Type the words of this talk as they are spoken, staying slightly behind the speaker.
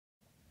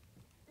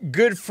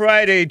Good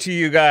Friday to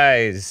you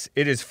guys.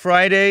 It is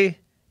Friday,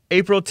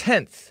 April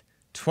 10th,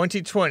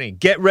 2020.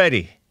 Get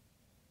ready.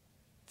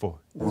 4.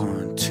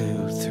 1,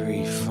 2,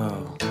 3,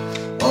 4.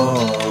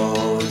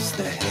 Oh, it's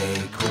the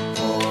Hake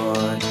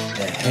Report.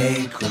 The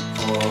Hake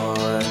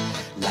Report.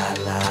 La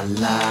la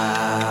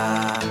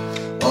la.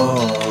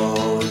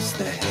 Oh, it's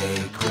the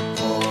Hake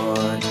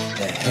Report.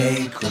 The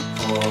Hake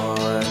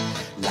Report.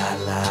 La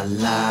la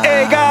la.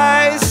 Hey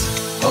guys!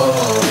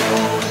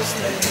 Oh, it's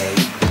the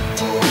Hake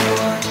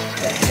Report.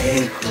 The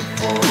Hake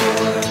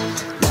Report.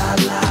 La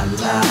la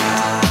la.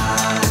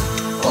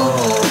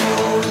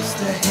 Oh, it's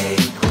the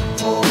Hake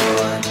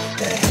Report.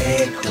 The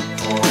Hake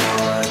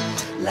Report.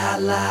 La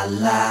la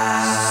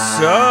la.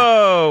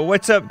 So,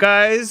 what's up,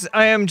 guys?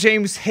 I am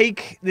James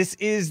Hake. This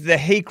is the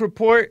Hake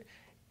Report,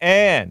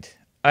 and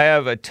I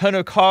have a ton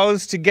of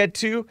calls to get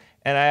to,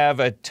 and I have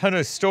a ton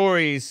of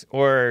stories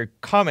or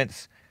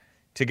comments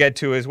to get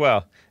to as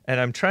well. And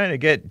I'm trying to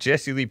get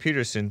Jesse Lee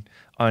Peterson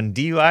on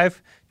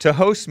DLive to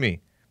host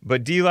me,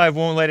 but DLive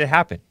won't let it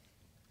happen.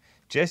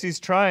 Jesse's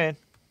trying.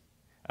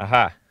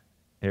 Aha.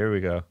 Here we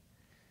go.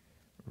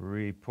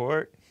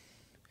 Report.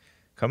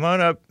 Come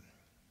on up.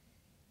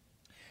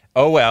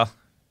 Oh, well.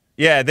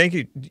 Yeah, thank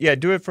you. Yeah,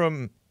 do it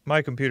from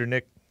my computer,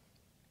 Nick.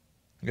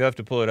 You'll have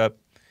to pull it up.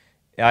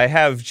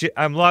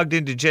 I'm logged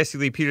into Jesse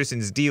Lee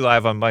Peterson's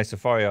DLive on my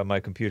Safari on my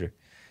computer.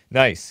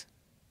 Nice.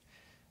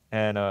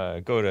 And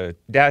go to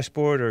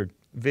dashboard or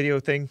video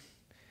thing,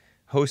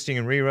 hosting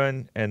and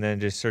rerun, and then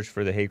just search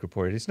for the Hake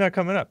Report. It's not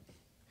coming up.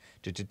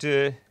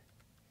 The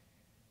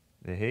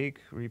Hake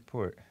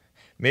Report.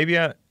 Maybe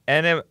I'm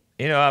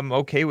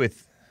okay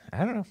with,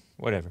 I don't know,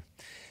 whatever.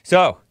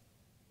 So,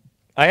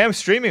 I am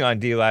streaming on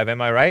DLive,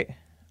 am I right?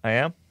 I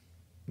am?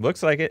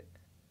 Looks like it.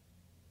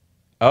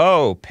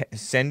 Oh,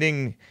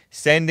 sending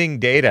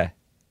data.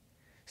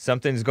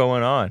 Something's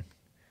going on.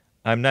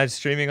 I'm not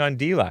streaming on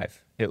DLive,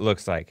 it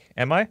looks like.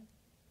 Am I?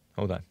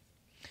 Hold on.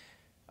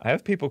 I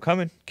have people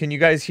coming. Can you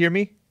guys hear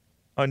me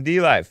on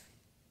DLive?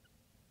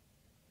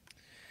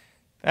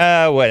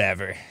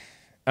 Whatever.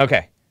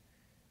 Okay.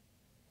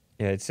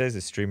 Yeah, it says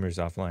the streamer's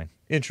offline.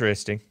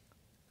 Interesting.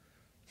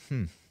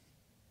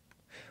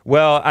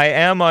 Well, I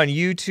am on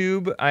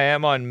YouTube. I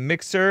am on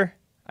Mixer.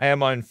 I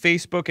am on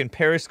Facebook and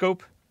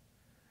Periscope.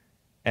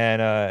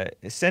 And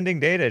sending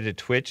data to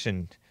Twitch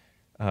and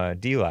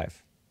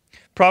DLive.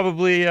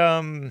 Probably,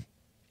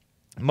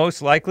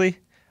 most likely,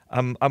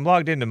 I'm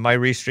logged into my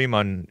restream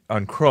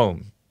on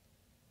Chrome.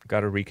 Got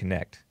to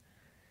reconnect.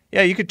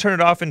 Yeah, you could turn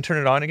it off and turn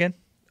it on again.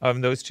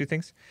 Those two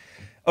things.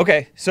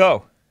 Okay,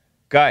 so,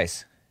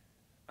 guys,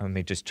 let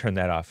me just turn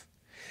that off.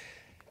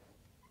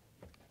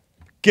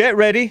 Get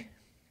ready,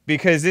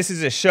 because this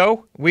is a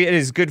show. It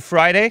is Good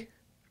Friday,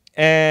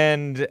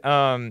 and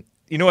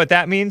you know what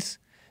that means?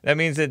 That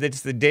means that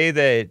it's the day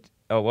that,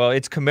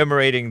 it's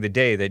commemorating the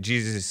day that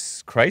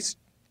Jesus Christ,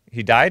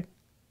 he died.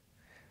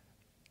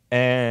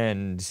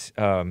 And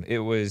it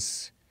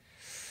was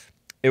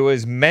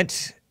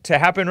meant to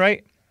happen,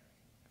 right?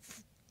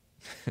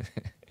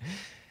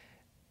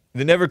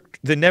 The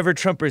never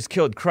Trumpers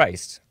killed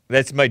Christ.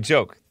 That's my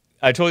joke.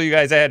 I told you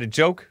guys I had a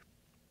joke.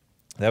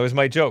 That was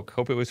my joke.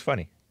 Hope it was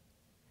funny.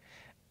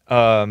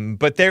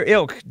 But their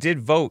ilk did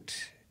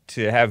vote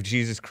to have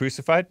Jesus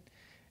crucified.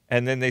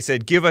 And then they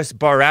said, give us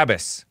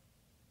Barabbas.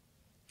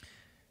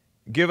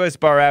 Give us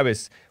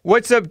Barabbas.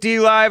 What's up,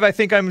 DLive? I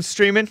think I'm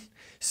streaming.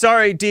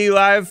 Sorry,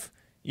 DLive.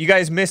 You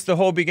guys missed the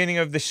whole beginning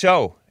of the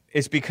show.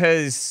 It's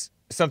because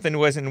something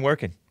wasn't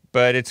working.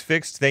 But it's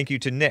fixed. Thank you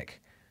to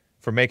Nick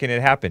for making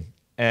it happen.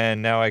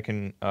 And now I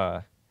can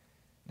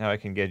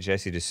get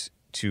Jesse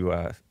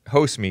to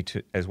host me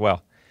as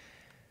well.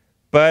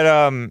 But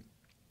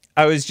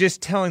I was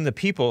just telling the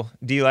people,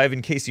 DLive,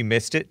 in case you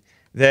missed it,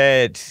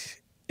 that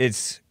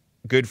it's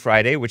Good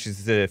Friday, which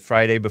is the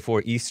Friday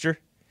before Easter.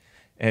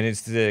 And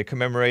it's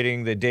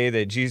commemorating the day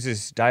that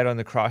Jesus died on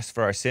the cross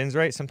for our sins,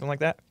 right? Something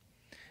like that.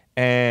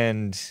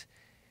 And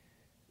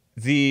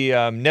the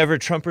Never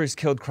Trumpers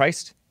killed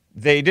Christ.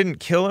 They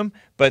didn't kill him,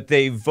 but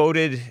they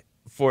voted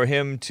for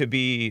him to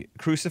be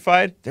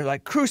crucified. They're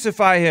like,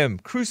 crucify him,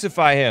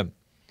 crucify him.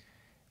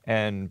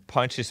 And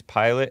Pontius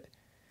Pilate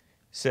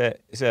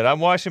said, I'm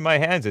washing my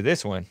hands of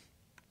this one.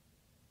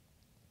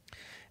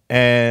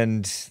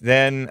 And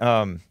then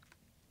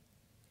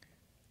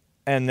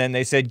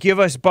they said, give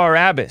us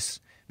Barabbas,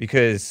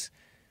 because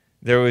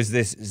there was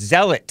this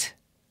zealot,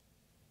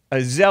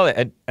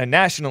 a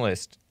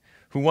nationalist,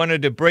 who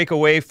wanted to break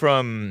away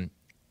from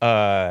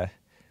the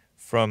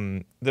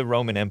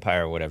Roman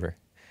Empire or whatever.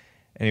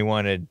 And he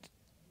wanted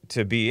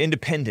to be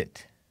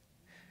independent.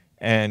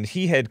 And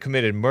he had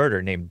committed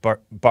murder named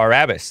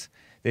Barabbas.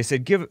 They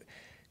said,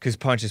 because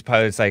Pontius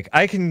Pilate's like,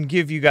 I can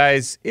give you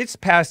guys, it's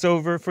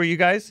Passover for you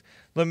guys.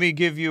 Let me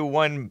give you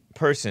one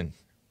person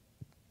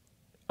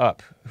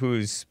up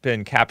who's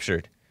been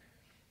captured.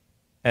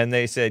 And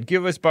they said,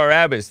 give us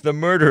Barabbas, the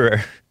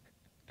murderer.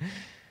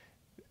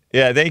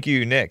 Yeah, thank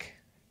you, Nick.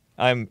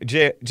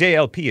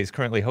 JLP is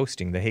currently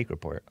hosting the Hake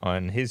Report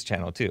on his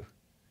channel too,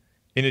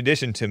 in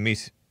addition to me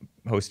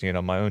hosting it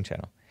on my own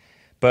channel.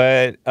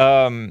 But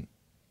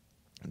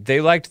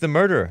They liked the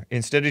murderer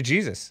instead of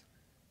Jesus.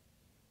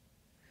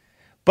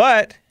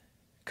 But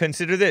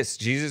consider this.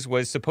 Jesus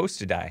was supposed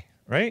to die,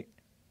 right?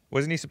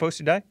 Wasn't he supposed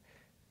to die?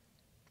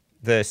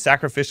 The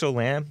sacrificial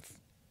lamb.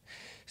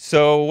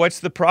 So what's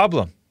the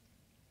problem?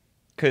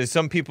 Because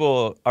some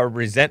people are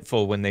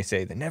resentful when they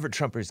say the Never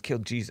Trumpers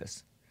killed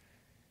Jesus.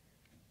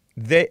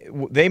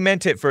 They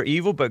meant it for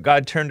evil, but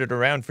God turned it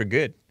around for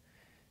good.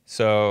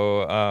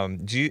 So,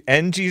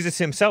 and Jesus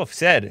himself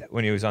said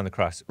when he was on the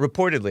cross,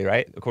 reportedly,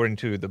 right, according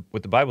to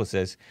what the Bible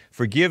says,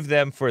 forgive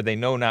them for they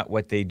know not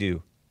what they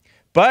do.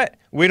 But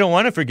we don't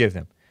want to forgive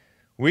them.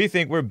 We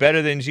think we're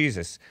better than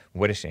Jesus.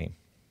 What a shame.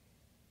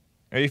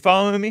 Are you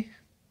following me?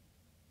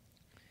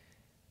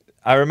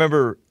 I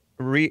remember,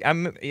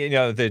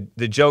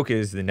 the joke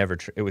is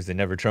it was the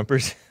Never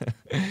Trumpers.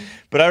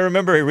 But I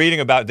remember reading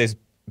about this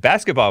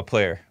basketball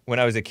player when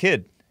I was a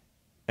kid.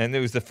 And it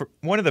was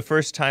one of the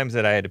first times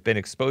that I had been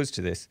exposed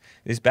to this.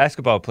 This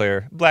basketball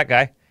player, black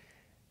guy,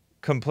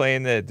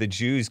 complained that the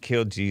Jews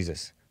killed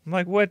Jesus. I'm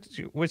like,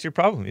 what's your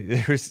problem?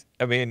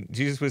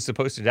 Jesus was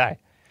supposed to die.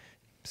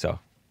 So,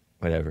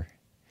 whatever.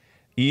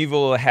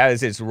 Evil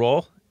has its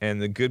role, and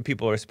the good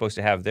people are supposed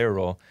to have their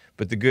role,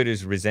 but the good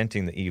is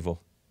resenting the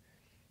evil.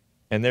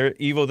 And they're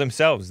evil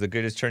themselves. The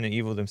good is turning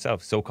evil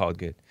themselves, so-called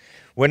good.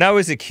 When I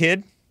was a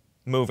kid,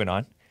 moving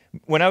on,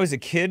 when I was a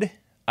kid,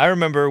 I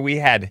remember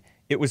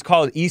it was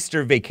called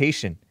Easter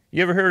vacation.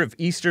 You ever heard of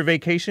Easter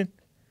vacation?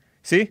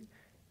 See?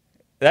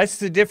 That's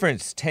the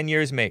difference 10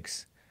 years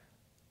makes.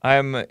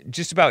 I'm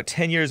just about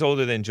 10 years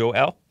older than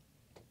Joel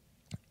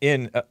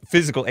in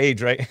physical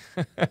age, right?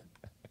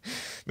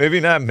 Maybe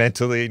not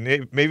mentally,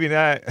 maybe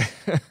not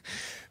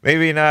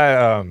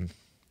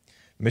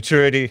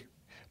maturity,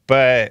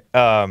 but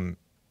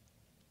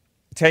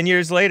 10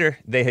 years later,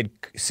 they had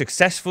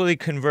successfully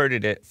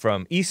converted it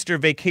from Easter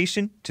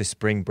vacation to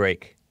spring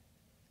break.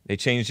 They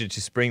changed it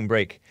to spring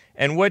break.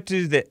 And what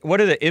are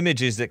the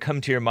images that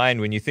come to your mind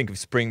when you think of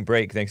spring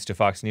break, thanks to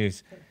Fox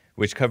News,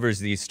 which covers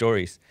these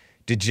stories?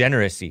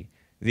 Degeneracy.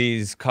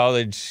 These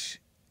college,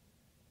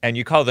 and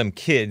you call them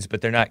kids,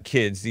 but they're not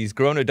kids. These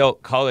grown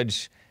adult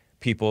college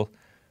people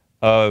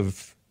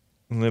of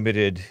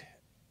limited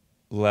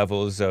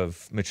levels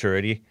of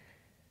maturity,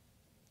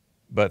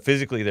 but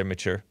physically they're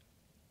mature.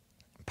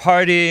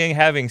 Partying,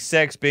 having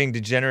sex, being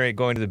degenerate,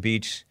 going to the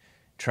beach,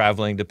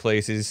 traveling to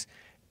places.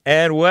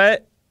 And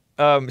what?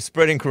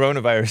 Spreading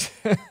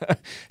coronavirus.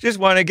 Just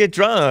want to get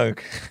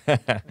drunk.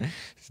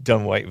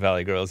 Dumb white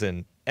Valley girls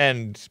and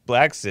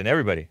blacks and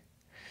everybody.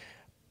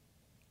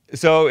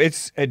 So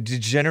it's a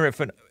degenerate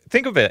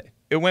think of it.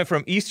 It went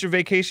from Easter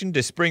vacation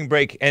to spring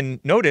break. And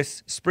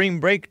notice, spring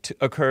break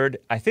occurred,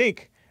 I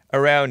think,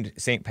 around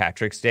St.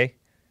 Patrick's Day,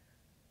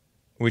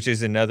 which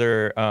is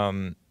another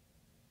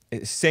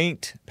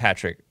Saint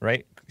Patrick,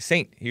 right?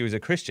 Saint, he was a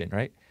Christian,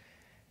 right?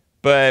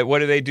 But what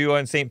do they do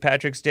on St.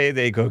 Patrick's Day?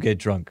 They go get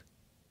drunk.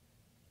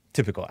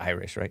 Typical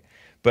Irish, right?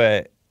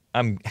 But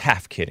I'm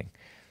half kidding.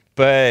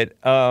 But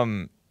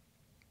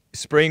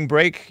spring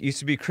break used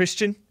to be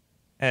Christian,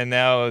 and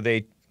now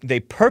they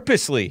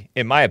purposely,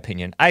 in my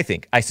opinion, I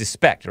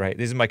suspect, right?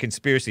 This is my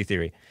conspiracy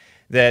theory,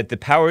 that the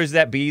powers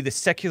that be, the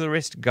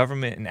secularist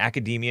government and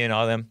academia and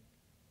all them,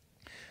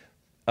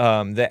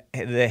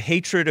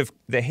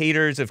 the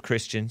haters of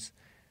Christians,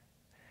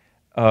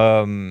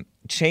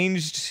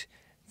 changed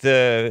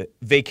the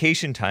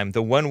vacation time,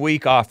 the 1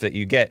 week off that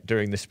you get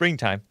during the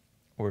springtime,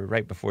 or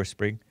right before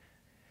spring,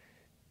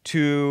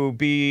 to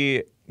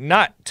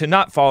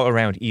not fall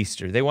around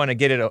Easter. They want to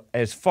get it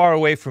as far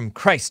away from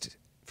Christ,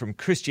 from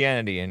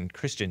Christianity and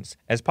Christians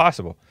as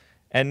possible.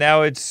 And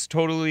now it's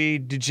totally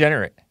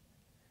degenerate.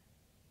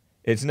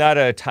 It's not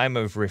a time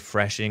of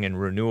refreshing and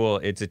renewal.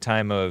 It's a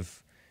time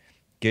of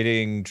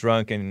getting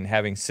drunk and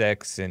having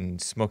sex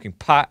and smoking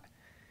pot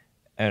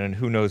and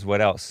who knows what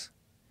else,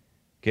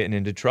 getting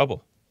into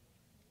trouble.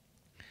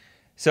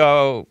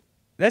 So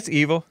that's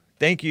evil.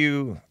 Thank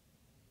you.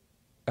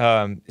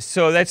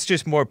 So that's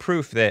just more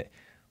proof that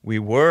we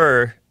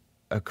were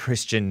a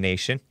Christian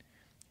nation,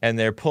 and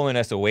they're pulling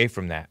us away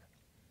from that.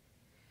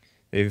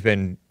 They've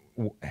been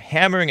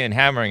hammering and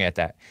hammering at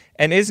that.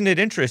 And isn't it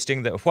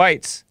interesting that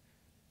whites,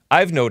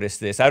 I've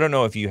noticed this, I don't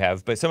know if you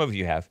have, but some of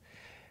you have,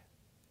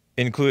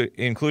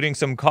 including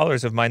some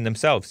callers of mine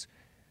themselves,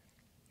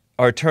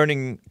 are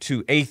turning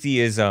to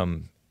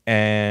atheism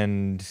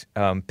and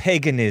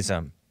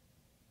paganism.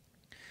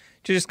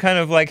 Just kind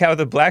of like how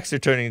the blacks are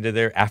turning to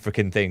their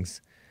African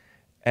things.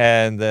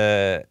 And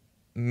the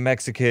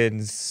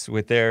Mexicans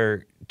with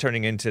their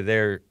turning into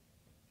their,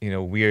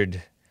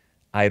 weird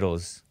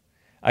idols.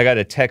 I got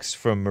a text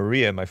from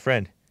Maria, my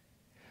friend.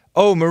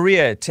 Oh,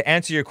 Maria, to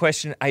answer your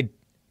question, I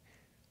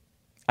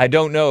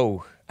don't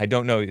know. I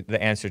don't know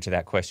the answer to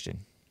that question.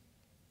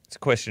 It's a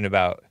question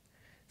about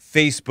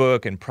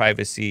Facebook and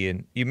privacy,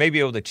 and you may be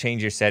able to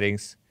change your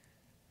settings,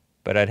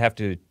 but I would have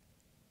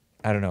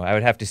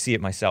to see it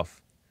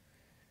myself.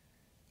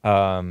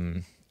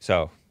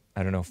 So,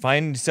 I don't know,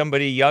 find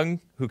somebody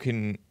young who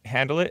can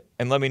handle it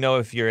and let me know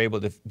if you're able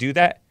to do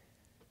that.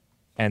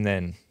 And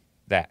then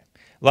that.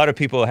 A lot of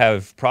people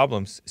have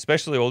problems,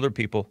 especially older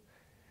people,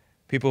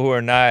 People who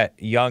are not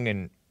young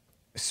and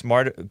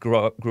smart, grew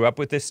up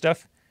with this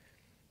stuff,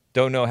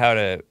 don't know how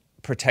to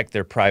protect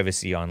their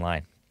privacy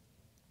online,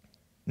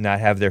 not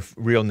have their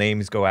real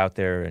names go out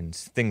there and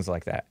things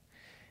like that.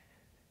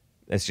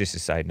 That's just a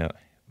side note.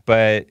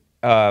 But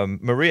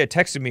Maria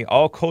texted me,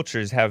 all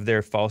cultures have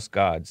their false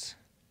gods.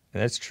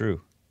 And that's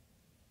true.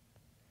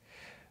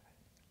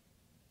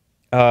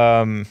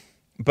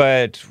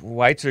 But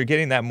whites are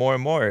getting that more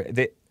and more.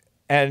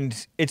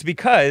 And it's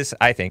because,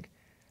 I think,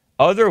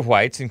 other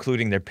whites,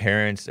 including their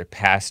parents, their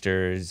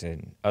pastors,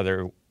 and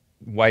other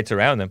whites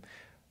around them,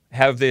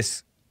 have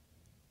this,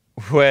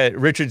 what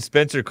Richard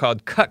Spencer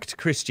called cucked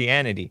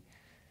Christianity.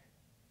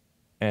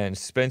 And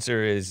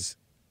Spencer is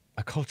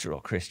a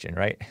cultural Christian,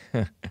 right?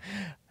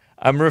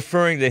 I'm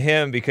referring to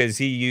him because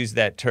he used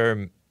that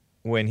term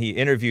when he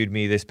interviewed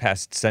me this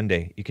past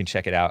Sunday. You can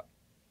check it out.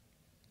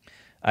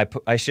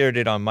 I shared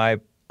it on my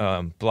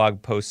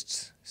blog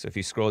posts. So if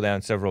you scroll down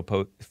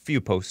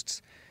few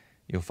posts,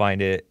 you'll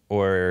find it.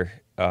 Or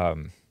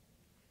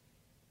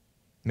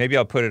maybe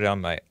I'll put it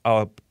on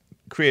I'll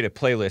create a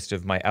playlist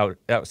of my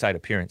outside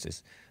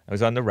appearances. I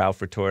was on the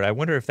Ralph Retort. I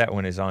wonder if that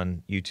one is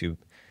on YouTube.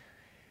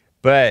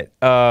 But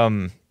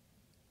some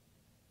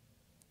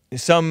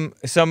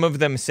of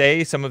them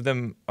some of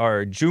them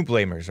are Jew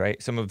blamers,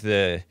 right? Some of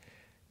the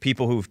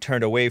people who've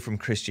turned away from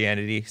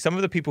Christianity, some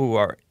of the people who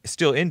are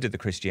still into the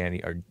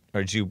Christianity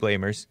are Jew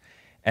blamers,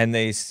 and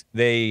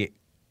they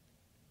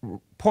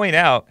point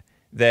out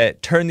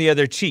that turn the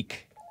other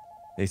cheek.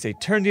 They say,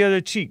 turn the other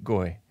cheek,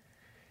 goy.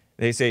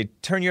 They say,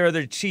 turn your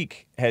other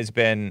cheek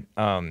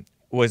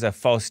was a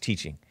false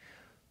teaching.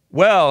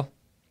 Well,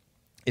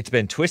 it's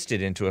been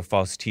twisted into a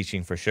false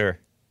teaching for sure.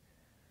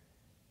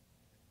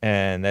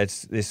 And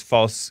that's this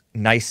false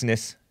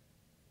niceness.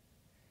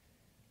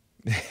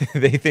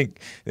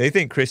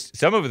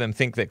 Some of them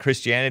think that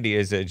Christianity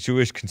is a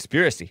Jewish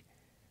conspiracy.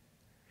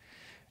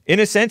 In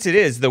a sense, it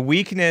is. The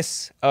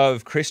weakness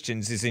of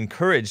Christians is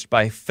encouraged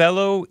by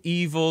fellow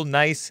evil,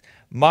 nice,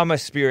 mama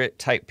spirit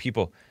type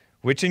people,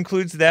 which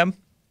includes them,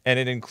 and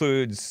it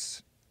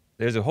includes,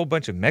 there's a whole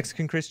bunch of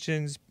Mexican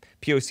Christians,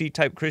 POC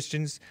type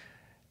Christians,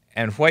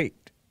 and white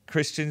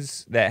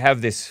Christians that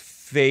have this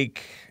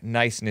fake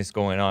niceness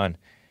going on,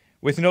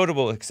 with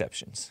notable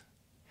exceptions.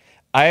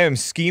 I am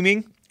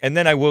scheming, and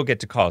then I will get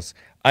to calls.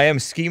 I am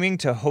scheming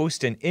to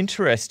host an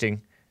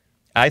interesting,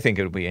 I think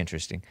it'll be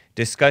interesting,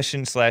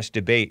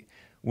 discussion/debate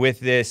with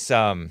this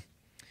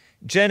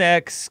Gen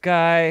X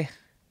guy,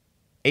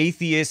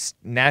 atheist,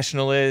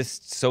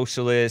 nationalist,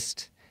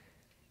 socialist,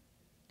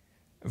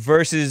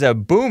 versus a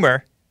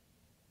boomer,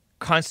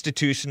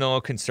 constitutional,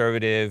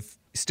 conservative,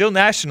 still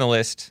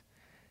nationalist,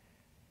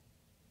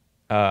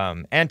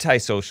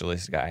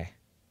 anti-socialist guy.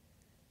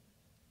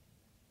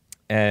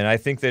 And I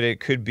think that it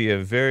could be a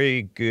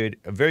very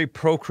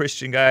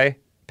pro-Christian guy,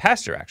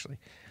 pastor actually,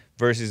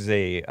 versus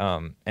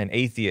an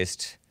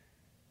atheist,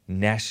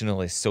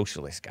 nationalist,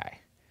 socialist guy.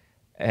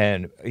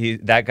 And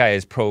that guy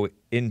is pro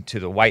into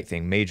the white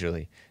thing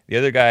majorly. The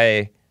other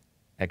guy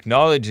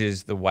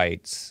acknowledges the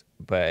whites,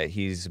 but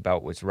he's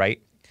about what's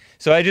right.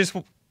 So I just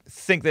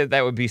think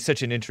that would be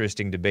such an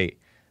interesting debate.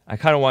 I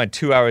kind of want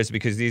 2 hours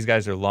because these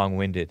guys are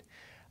long-winded.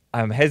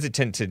 I'm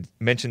hesitant to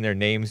mention their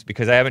names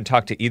because I haven't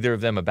talked to either of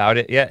them about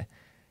it yet.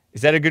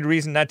 Is that a good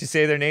reason not to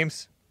say their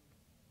names?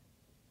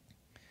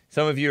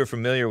 Some of you are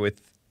familiar with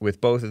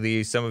both of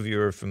these. Some of you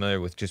are familiar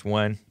with just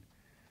one.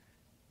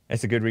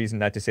 That's a good reason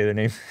not to say their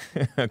names.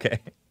 Okay.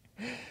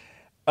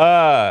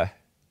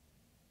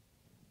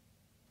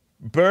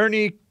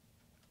 Bernie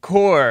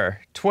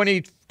Core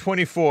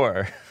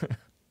 2024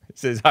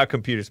 says hot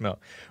computer smell,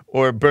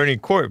 or Bernie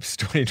Corpse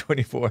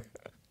 2024.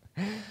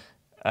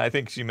 I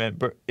think she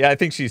meant I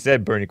think she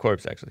said Bernie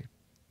Corpse actually.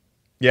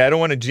 Yeah, I don't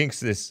want to jinx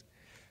this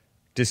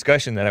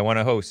discussion that I want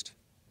to host.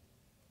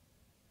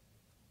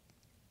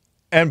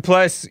 And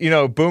plus,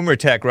 boomer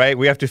tech, right?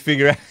 We have to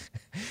figure out,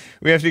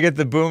 we have to get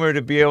the boomer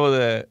to be able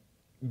to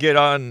get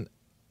on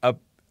a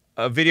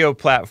video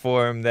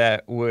platform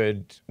that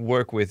would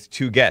work with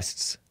two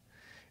guests.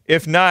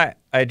 If not,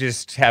 I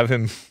just have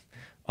him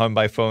on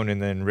my phone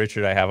and then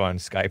Richard I have on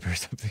Skype or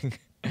something.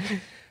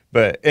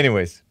 But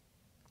anyways,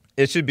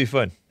 it should be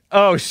fun.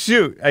 Oh,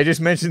 shoot. I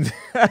just mentioned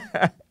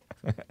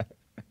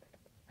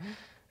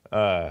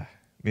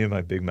me and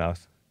my big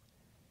mouth.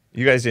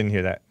 You guys didn't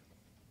hear that.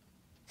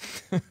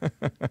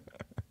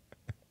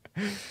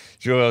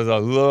 Joel's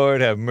all, Lord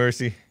have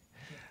mercy.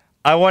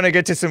 I want to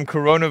get to some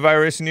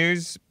coronavirus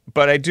news,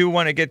 but I do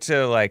want to get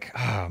to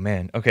oh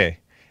man, okay.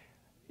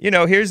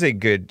 Here's a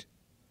good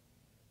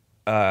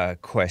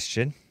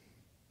question.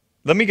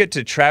 Let me get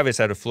to Travis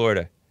out of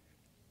Florida.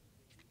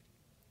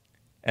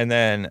 And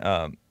then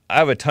I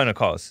have a ton of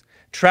calls.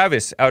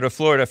 Travis out of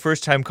Florida,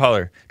 first time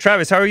caller.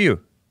 Travis, how are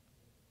you?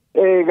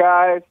 Hey,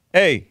 guys.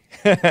 Hey.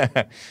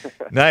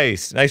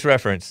 Nice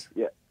reference.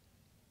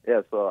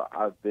 Yeah, so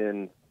I've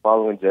been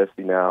following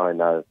Jesse now,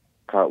 and I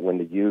caught wind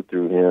of you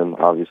through him,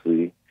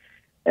 obviously.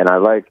 And I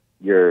like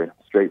your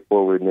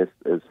straightforwardness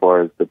as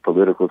far as the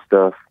political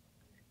stuff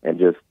and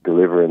just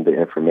delivering the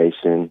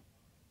information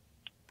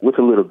with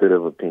a little bit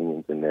of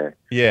opinions in there.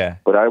 Yeah.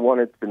 But I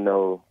wanted to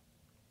know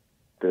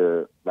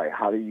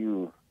how do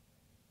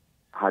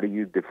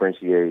you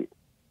differentiate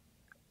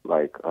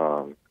like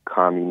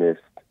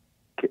communist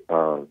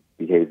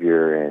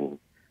behavior and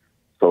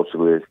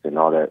socialist and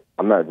all that?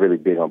 I'm not really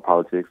big on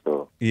politics,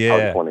 so I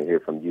just want to hear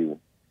from you.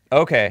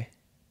 Okay.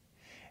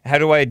 How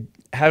do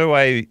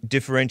I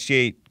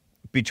differentiate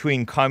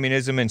between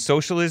communism and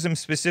socialism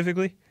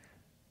specifically?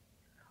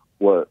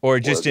 Or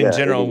just in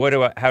general,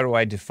 how do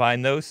I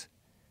define those?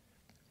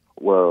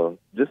 Well,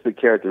 just the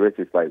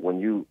characteristics, like when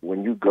you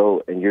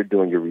go and you're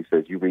doing your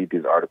research, you read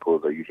these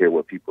articles or you hear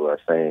what people are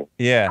saying.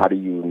 Yeah. How do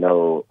you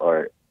know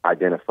or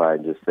identify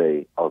and just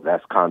say, oh,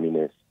 that's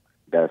communist,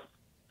 that's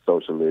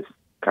socialist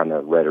kind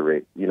of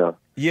rhetoric, you know?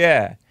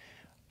 Yeah.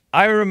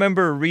 I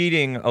remember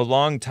reading a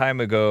long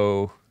time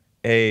ago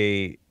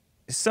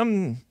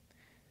some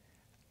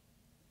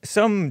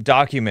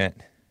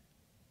document,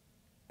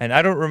 and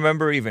I don't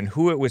remember even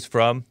who it was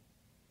from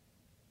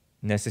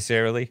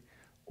necessarily,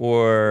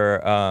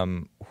 or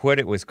what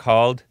it was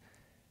called,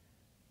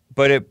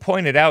 but it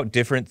pointed out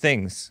different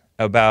things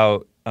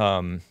about,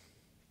 and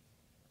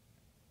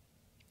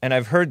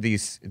I've heard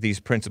these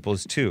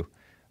principles too,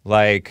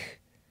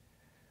 like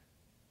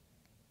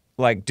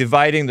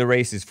dividing the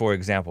races, for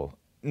example.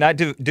 Not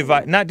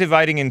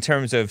dividing in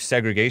terms of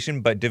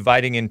segregation, but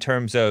dividing in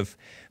terms of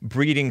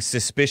breeding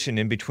suspicion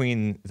in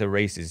between the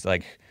races,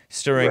 like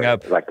stirring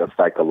up, like a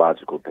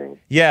psychological thing.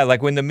 Yeah,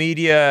 like when the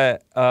media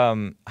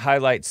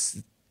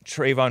highlights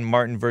Trayvon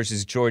Martin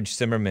versus George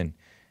Zimmerman,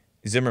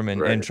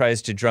 and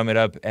tries to drum it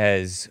up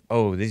as,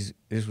 oh, this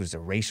was a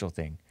racial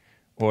thing,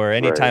 or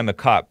anytime a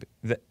cop.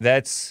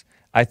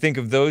 I think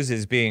of those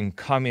as being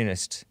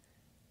communist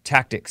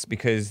tactics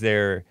because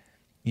they're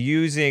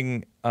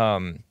using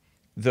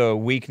the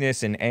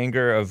weakness and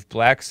anger of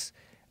blacks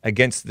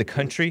against the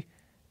country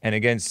and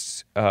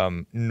against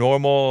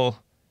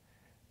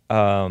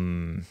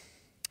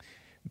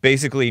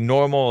basically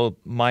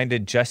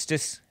normal-minded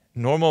justice.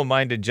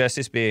 Normal-minded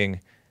justice being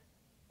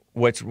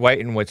what's right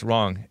and what's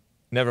wrong,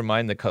 never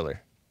mind the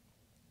color.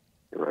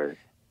 Right.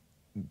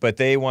 But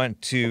they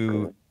want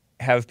to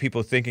have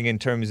people thinking in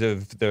terms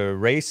of the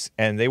race,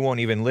 and they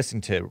won't even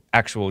listen to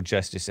actual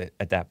justice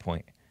at that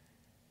point.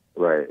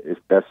 Right.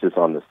 That's just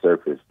on the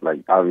surface.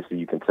 Like, obviously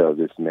you can tell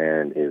this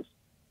man is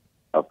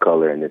of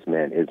color and this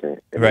man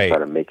isn't, and they try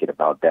to make it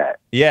about that.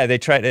 Yeah, they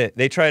try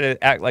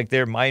to act like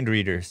they're mind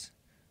readers.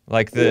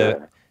 Like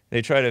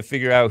they try to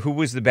figure out who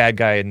was the bad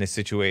guy in this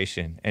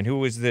situation and who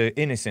was the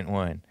innocent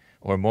one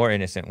or more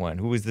innocent one,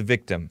 who was the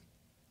victim.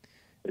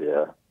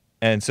 Yeah.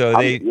 And so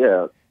they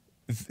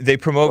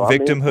promote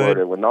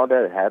victimhood. When all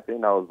that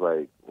happened, I was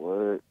like,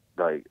 what?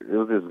 Like, it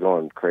was just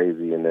going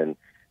crazy. And then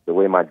the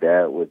way my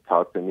dad would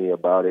talk to me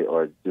about it,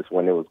 or just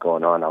when it was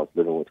going on, I was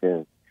living with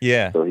him.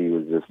 Yeah. So he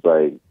was just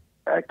like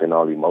acting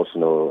all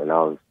emotional, and I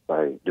was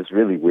like just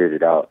really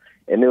weirded out.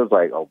 And it was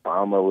like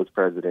Obama was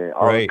president,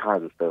 all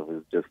kinds of stuff. It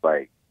was just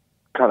like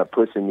kind of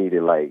pushing me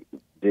to like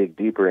dig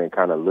deeper and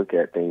kind of look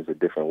at things a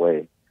different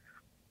way.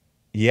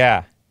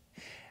 Yeah.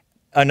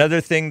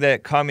 Another thing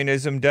that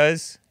communism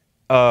does,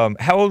 how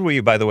old were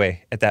you, by the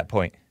way, at that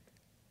point?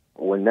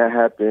 When that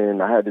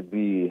happened, I had to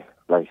be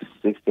like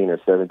 16 or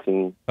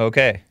 17.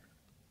 Okay.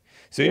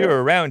 So you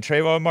were around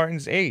Trayvon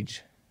Martin's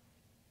age.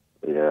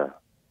 Yeah.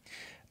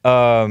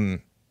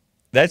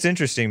 That's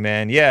interesting,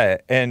 man. Yeah,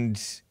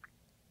 and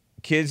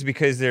kids,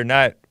 because they're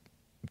not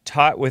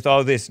taught with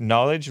all this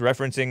knowledge,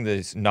 referencing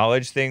this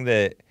knowledge thing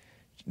that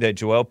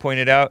Joel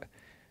pointed out,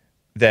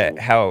 that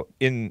how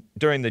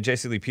during the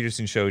Jesse Lee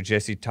Peterson show,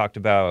 Jesse talked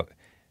about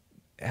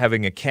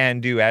having a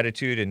can-do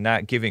attitude and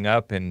not giving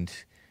up, and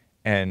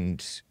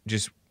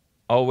just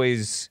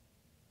always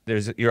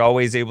you're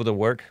always able to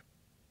work.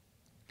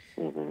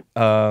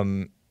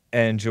 Mm-hmm.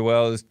 And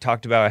Joel has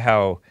talked about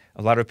how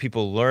a lot of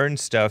people learn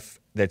stuff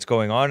that's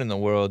going on in the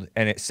world,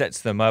 and it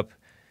sets them up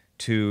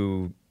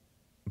to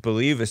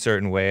believe a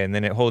certain way, and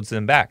then it holds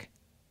them back.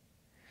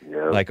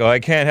 Yep. Like, oh, I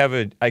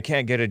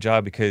can't get a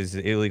job because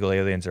the illegal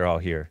aliens are all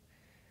here.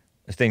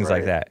 Things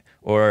like that.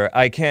 Or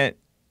I can't,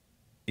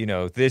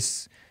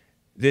 this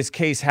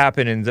case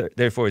happened and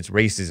therefore it's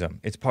racism.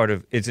 It's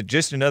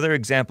just another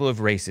example of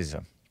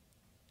racism.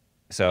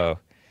 So,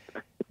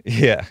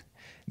 yeah.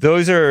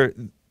 Those are,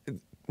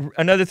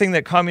 another thing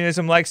that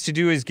communism likes to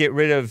do is get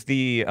rid of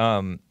the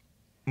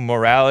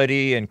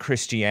morality and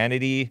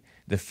Christianity,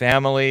 the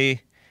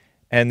family,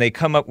 and they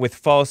come up with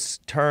false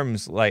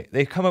terms, like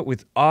they come up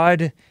with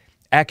odd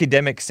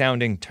academic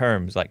sounding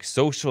terms like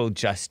social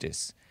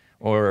justice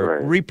or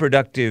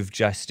reproductive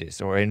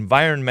justice or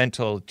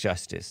environmental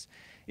justice.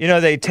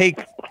 They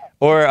take,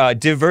 or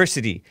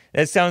diversity.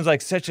 That sounds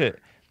like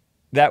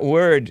that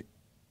word,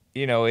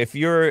 if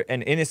you're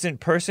an innocent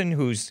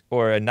person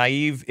or a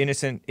naive,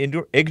 innocent,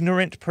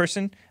 ignorant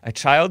person, a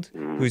child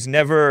who's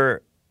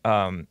never,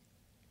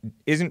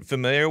 isn't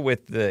familiar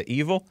with the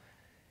evil,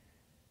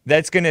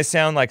 that's going to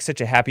sound like such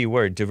a happy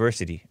word,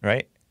 diversity,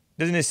 right?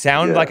 Doesn't it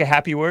sound like a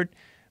happy word?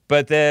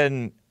 But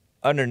then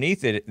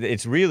underneath it,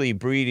 it's really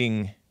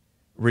breeding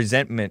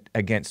resentment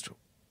against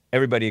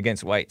everybody,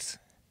 against whites.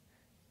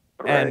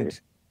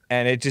 and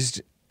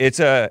it's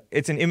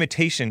an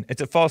imitation.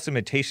 It's a false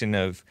imitation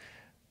of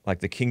like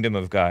the kingdom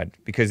of God,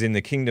 because in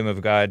the kingdom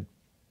of God,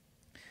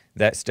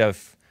 that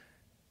stuff,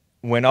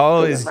 when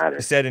all is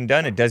said and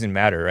done, it doesn't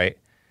matter, right?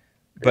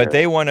 But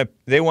they want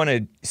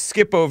to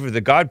skip over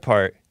the God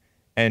part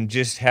and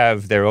just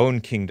have their own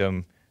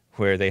kingdom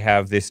where they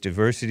have this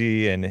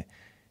diversity and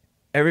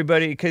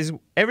because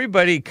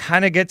everybody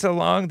kind of gets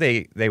along.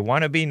 They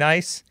want to be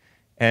nice,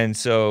 and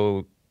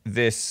so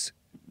this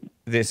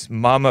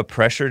mama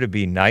pressure to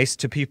be nice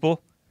to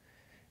people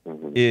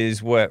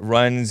is what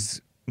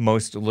runs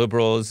most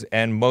liberals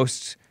and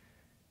most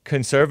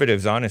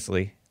conservatives,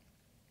 honestly.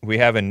 We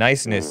have a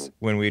niceness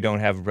when we don't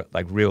have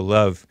like real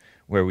love,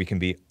 where we can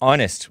be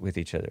honest with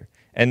each other.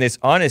 And this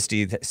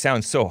honesty that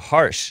sounds so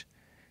harsh,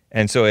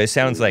 and so it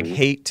sounds like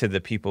hate to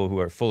the people who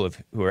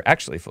are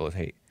actually full of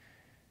hate.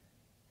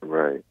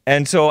 Right.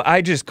 And so I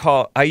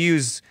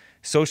use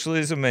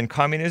socialism and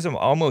communism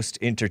almost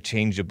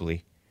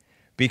interchangeably,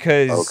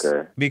 because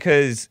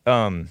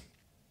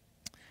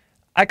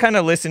I kind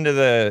of listen to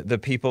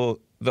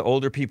the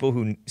older people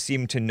who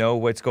seem to know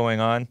what's going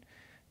on.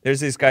 There's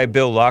this guy,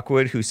 Bill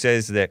Lockwood, who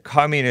says that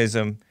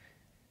communism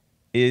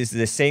is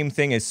the same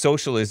thing as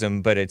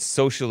socialism, but it's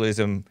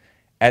socialism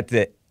at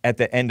the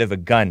end of a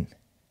gun,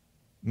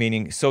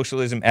 meaning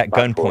socialism at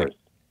gunpoint.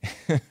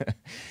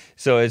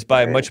 So it's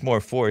by much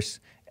more force.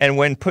 And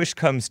when push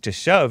comes to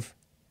shove,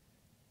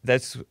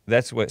 that's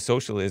what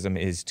socialism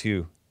is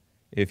too.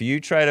 If you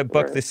try to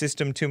buck the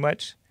system too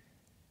much,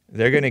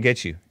 they're going to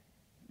get you.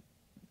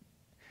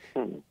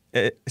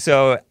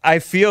 So I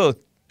feel,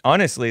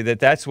 honestly,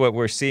 that's what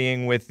we're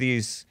seeing with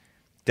these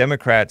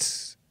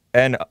Democrats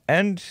and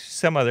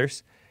some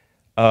others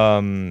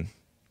trying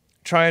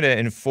to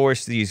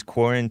enforce these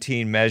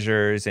quarantine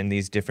measures in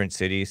these different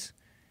cities,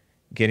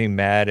 getting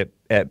mad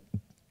at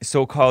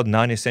so-called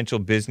non-essential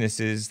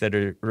businesses that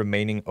are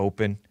remaining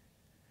open,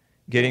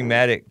 getting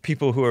mad at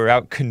people who are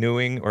out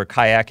canoeing or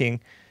kayaking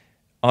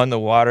on the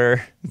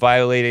water,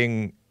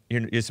 violating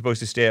you're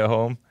supposed to stay at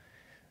home.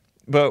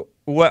 But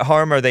what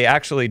harm are they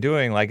actually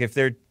doing? Like if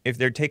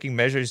they're taking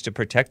measures to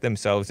protect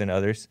themselves and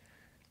others,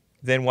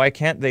 then why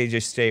can't they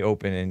just stay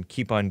open and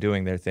keep on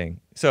doing their thing?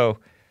 So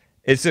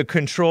it's a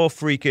control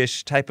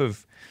freakish type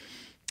of,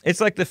 it's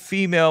like the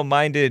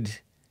female-minded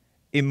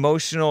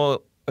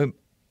emotional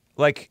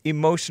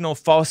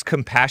false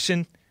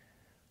compassion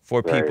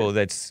for people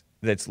that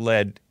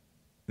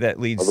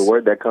leads. Well, the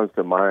word that comes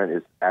to mind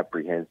is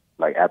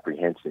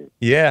apprehension.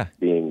 Yeah.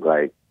 Being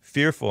like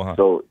fearful, huh?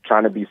 So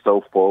trying to be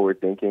so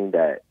forward thinking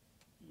that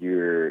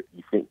you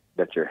think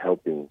that you're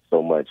helping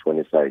so much when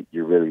it's like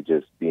you're really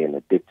just being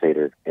a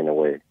dictator in a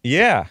way.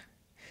 Yeah.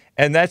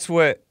 And that's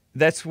what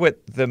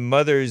the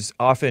mothers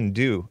often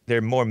do.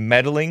 They're more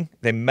meddling.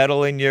 They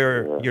meddle in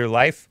your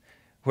life,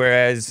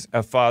 whereas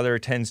a father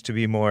tends to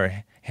be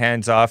more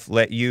hands off,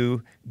 let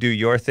you do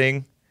your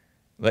thing,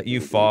 let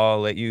you fall,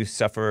 let you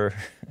suffer,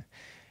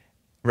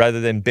 rather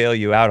than bail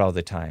you out all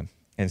the time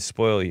and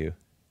spoil you.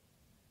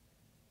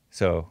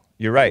 So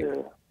you're right.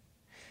 Yeah.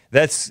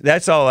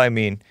 That's all I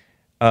mean.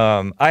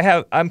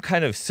 I'm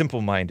kind of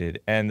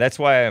simple-minded, and that's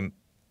why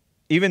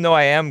even though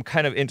I am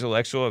kind of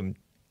intellectual,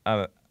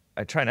 I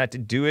try not to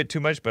do it too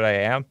much, but I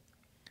am.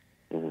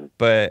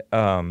 But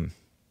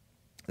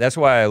that's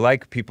why I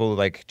like people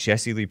like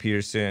Jesse Lee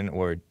Peterson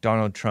or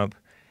Donald Trump,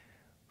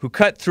 who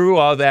cut through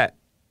all that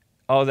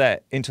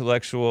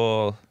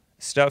intellectual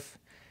stuff,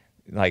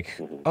 like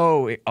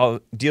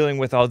dealing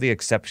with all the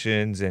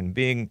exceptions and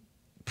being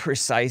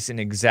precise and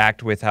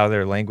exact with how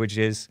their language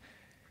is.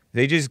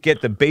 They just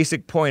get the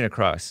basic point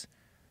across.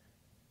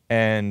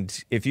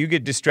 And if you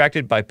get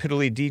distracted by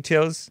piddly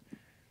details,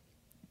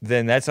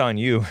 then that's on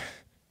you.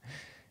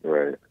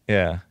 Right.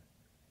 Yeah.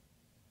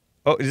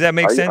 Oh, does that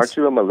make sense? Aren't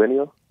you a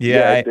millennial?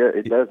 Yeah,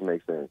 it does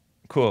make sense.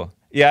 Cool.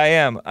 Yeah, I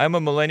am. I'm a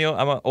millennial.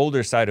 I'm an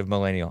older side of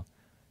millennial.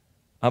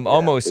 I'm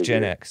almost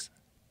Gen X.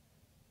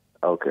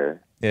 Okay.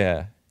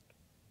 Yeah.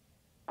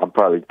 I'm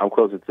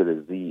closer to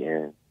the Z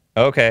end.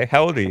 Okay.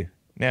 How old are you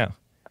now?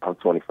 I'm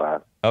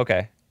 25.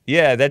 Okay.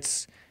 Yeah,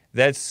 that's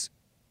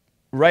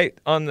right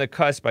on the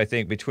cusp, I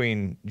think,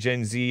 between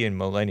Gen Z and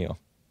millennial.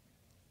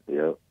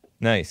 Yep.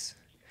 Nice.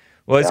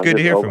 Well, it's good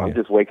to hear from you. I'm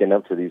just waking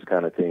up to these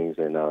kind of things,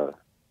 and I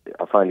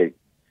find it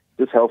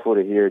just helpful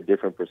to hear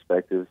different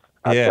perspectives.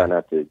 I try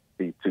not to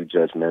be too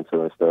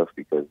judgmental and stuff,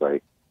 because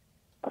like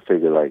I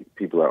figure like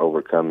people are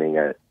overcoming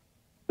at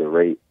the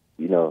rate,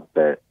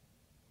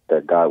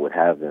 that God would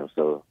have them.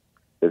 So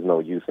there's no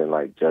use in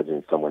like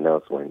judging someone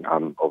else when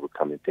I'm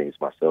overcoming things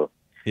myself.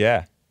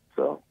 Yeah.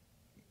 So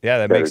yeah,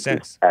 that makes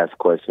sense. Just ask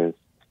questions,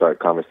 start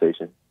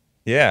conversation.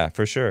 Yeah,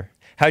 for sure.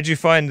 How'd you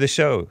find the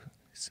show?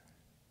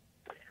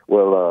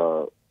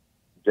 Well,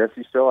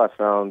 Jesse's show, I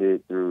found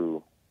it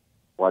through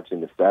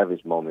watching the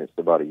Savage Moments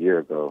about a year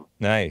ago.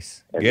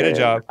 Nice. Get a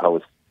job. I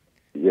would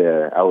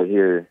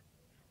hear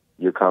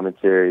your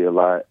commentary a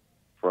lot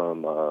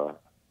from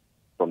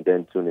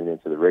then tuning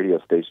into the radio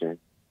station.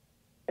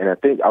 And I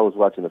think I was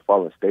watching The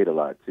Fallen State a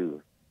lot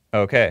too.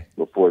 Okay.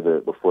 Before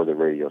the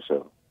radio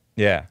show.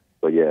 Yeah.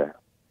 But yeah,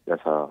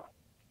 that's how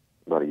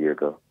about a year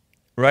ago.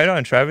 Right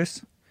on,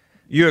 Travis.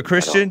 You a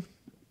Christian?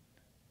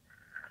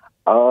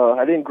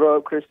 I didn't grow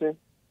up Christian.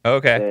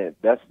 Okay.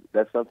 And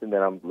that's something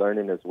that I'm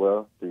learning as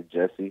well through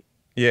Jesse.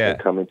 Yeah. And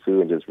coming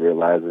to and just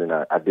realizing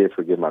I did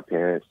forgive my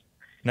parents.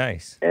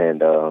 Nice.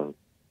 And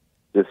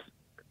just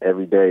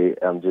every day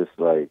I'm just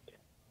like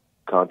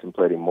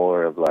contemplating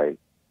more of like,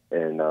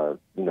 and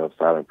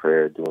silent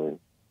prayer,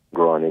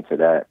 growing into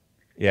that.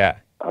 Yeah.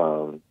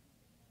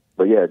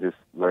 But yeah, just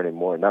learning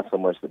more, not so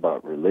much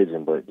about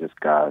religion, but just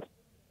God.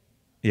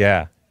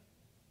 Yeah.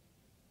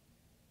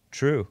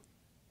 True.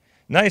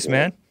 Nice,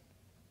 man.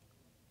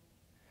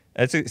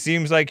 It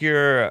seems like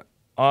you're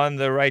on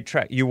the right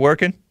track. You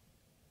working?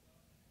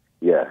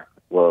 Yeah.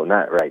 Well,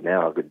 not right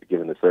now,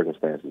 given the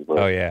circumstances. But,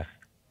 oh, yeah.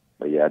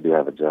 But yeah, I do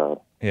have a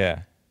job.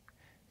 Yeah.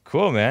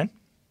 Cool, man.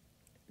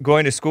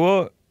 Going to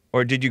school,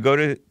 or did you go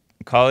to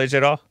college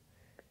at all?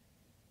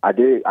 I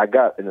did. I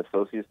got an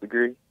associate's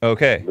degree.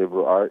 Okay.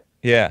 Liberal arts.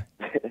 Yeah.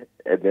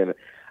 And then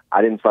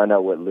I didn't find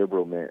out what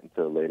liberal meant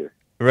until later.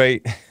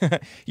 Right.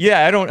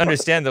 Yeah, I don't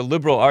understand the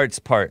liberal arts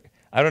part.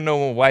 I don't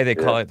know why they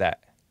call it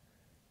that.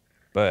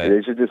 But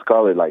they should just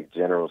call it like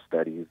general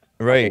studies.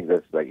 Right. I think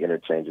that's like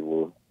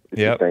interchangeable. It's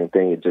Yep. the same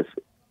thing. It just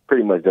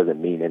pretty much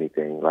doesn't mean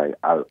anything. Like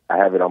I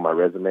have it on my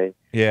resume.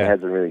 Yeah. It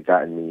hasn't really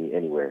gotten me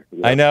anywhere.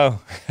 You know? I know.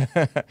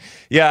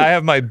 Yeah, I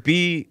have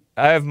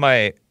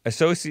my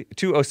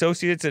two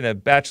associates and a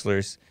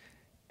bachelor's,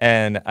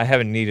 and I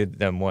haven't needed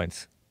them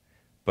once.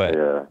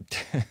 But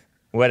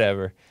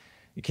whatever.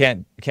 You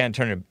can't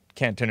turn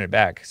it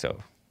back, so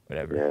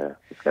whatever. Yeah,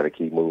 just got to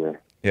keep moving.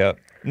 Yeah.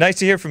 Nice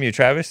to hear from you,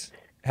 Travis.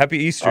 Happy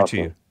Easter to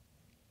you.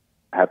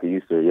 Happy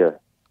Easter, yeah.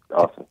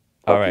 Awesome.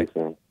 All right.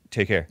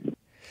 Take care.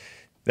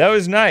 That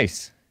was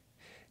nice.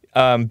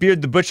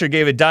 Beard the Butcher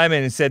gave a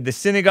diamond and said, the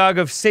synagogue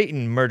of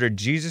Satan murdered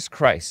Jesus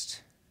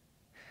Christ.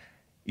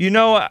 You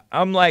know,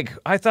 I'm like,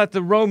 I thought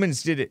the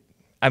Romans did it.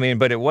 I mean,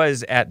 but it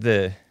was at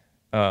the,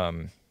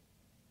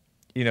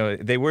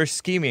 they were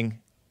scheming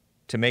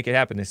to make it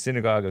happen, the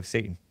synagogue of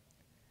Satan.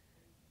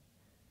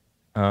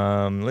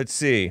 Let's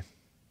see.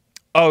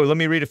 Oh, let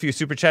me read a few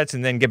super chats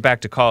and then get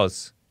back to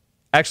calls.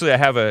 Actually, I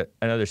have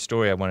another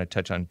story I want to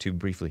touch on too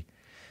briefly.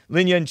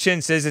 Lin Yun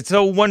Chin says, it's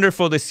so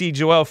wonderful to see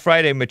Joel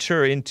Friday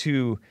mature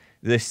into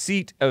the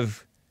seat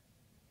of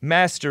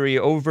mastery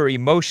over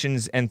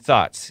emotions and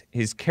thoughts.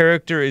 His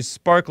character is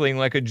sparkling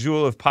like a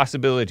jewel of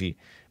possibility.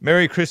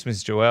 Merry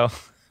Christmas, Joel.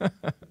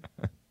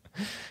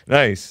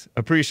 Nice.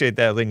 Appreciate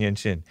that, Lin Yun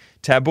Chin.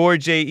 Tabor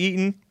J.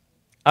 Eaton,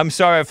 I'm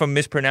sorry if I'm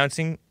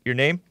mispronouncing your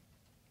name,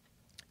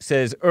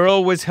 says,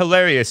 Earl was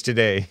hilarious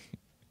today.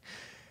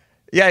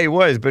 Yeah, he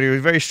was, but he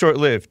was very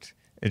short-lived.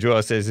 And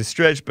Joel says, a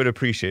stretch, but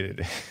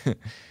appreciated.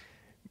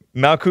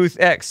 Malkuth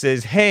X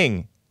says,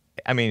 hake.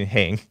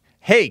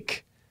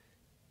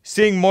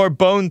 Sing more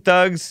Bone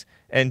Thugs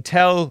and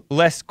tell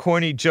less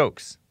corny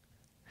jokes.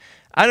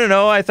 I don't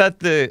know. I thought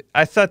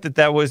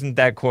that wasn't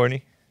that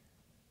corny.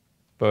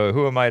 But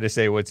who am I to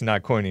say what's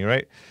not corny,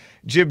 right?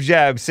 Jib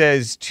Jab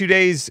says,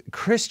 today's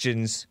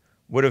Christians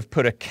would have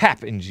put a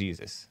cap in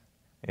Jesus.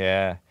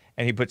 Yeah.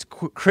 And he puts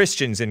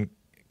Christians in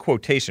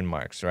quotation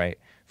marks, right?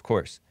 Of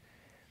course.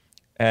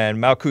 And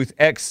Malkuth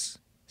X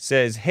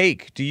says,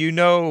 hake, do you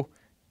know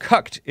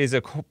cucked is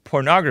a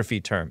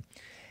pornography term?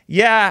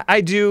 Yeah,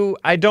 I do.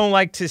 I don't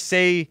like to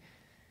say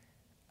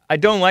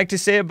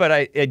it, but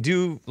I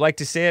do like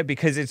to say it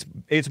because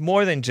it's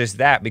more than just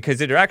that, because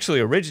it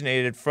actually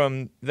originated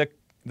from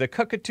the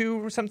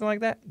cuckatoo or something like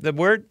that. The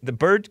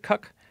bird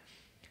cuck.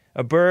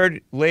 A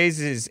bird lays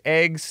his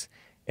eggs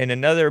in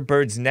another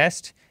bird's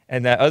nest,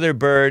 and that other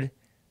bird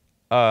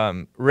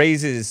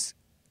raises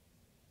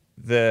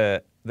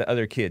the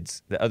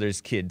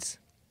other's kids,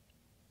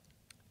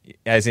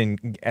 as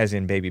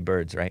in baby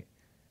birds, right?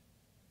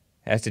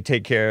 Has to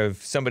take care of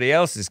somebody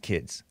else's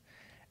kids.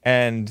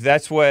 And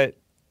that's what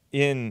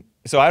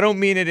so I don't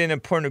mean it in a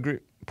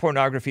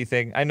pornography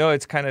thing. I know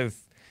it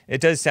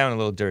does sound a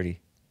little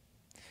dirty.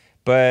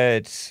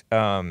 But,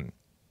 yeah,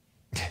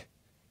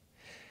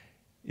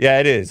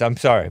 it is. I'm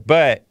sorry.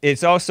 But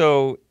it's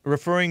also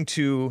referring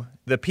to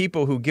the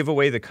people who give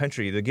away the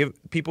country,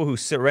 people who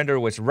surrender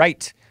what's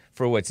right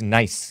for what's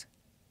nice.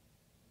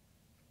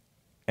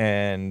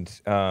 And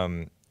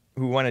who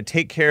want to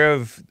take care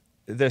of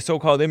the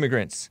so-called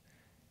immigrants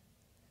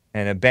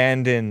and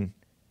abandon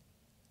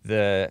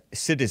the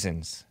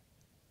citizens,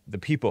 the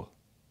people.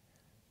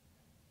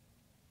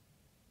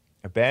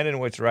 Abandon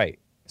what's right.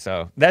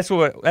 So that's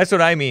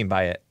what I mean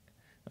by it.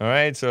 All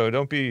right? So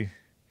don't be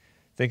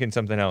thinking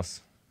something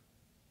else.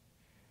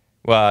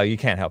 Well, you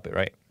can't help it,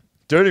 right?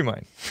 Dirty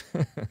mind.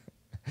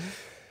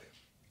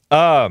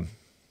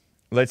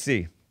 Let's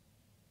see.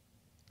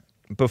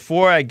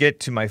 Before I get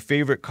to my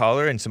favorite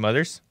caller and some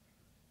others,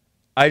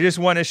 I just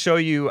want to show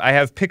you, I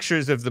have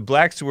pictures of the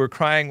blacks who were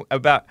crying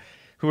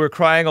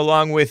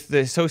along with the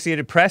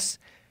Associated Press.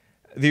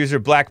 These are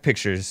black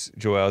pictures,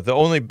 Joel, the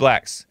only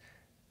blacks.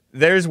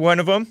 There's one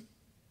of them.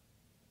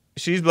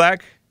 She's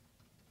black.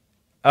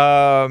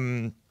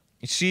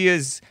 She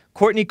is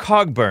Courtney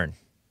Cogburn.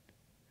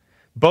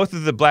 Both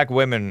of the black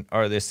women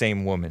are the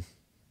same woman.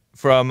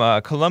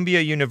 from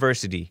Columbia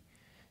University.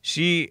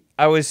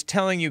 I was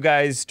telling you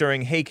guys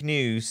during Hake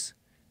News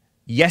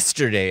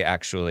yesterday,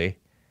 actually,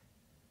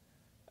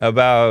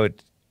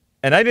 about,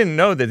 and I didn't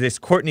know that this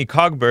Courtney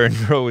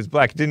Cogburn girl was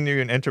black. It didn't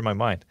even enter my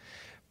mind.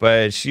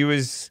 But she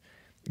was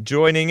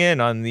joining in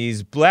on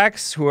these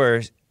blacks who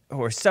are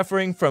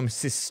suffering from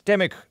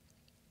systemic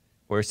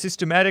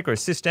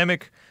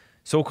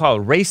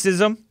so-called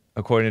racism,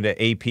 according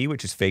to AP,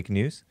 which is fake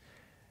news.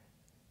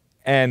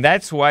 And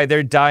that's why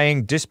they're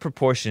dying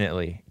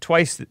disproportionately,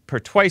 twice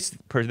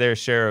per their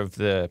share of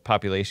the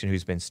population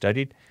who's been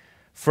studied,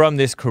 from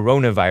this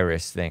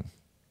coronavirus thing.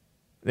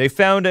 They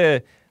found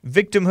a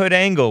victimhood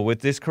angle with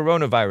this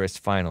coronavirus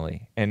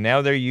finally, and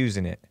now they're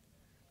using it.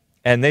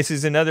 And this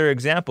is another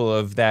example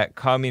of that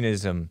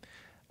communism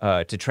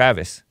to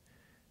Travis,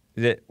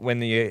 that when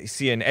you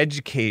see an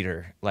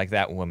educator like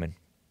that woman,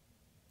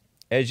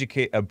 a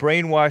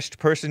brainwashed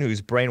person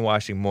who's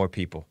brainwashing more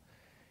people.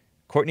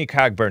 Courtney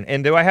Cogburn.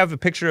 And do I have a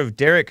picture of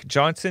Derek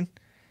Johnson?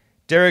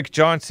 Derek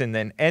Johnson,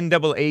 then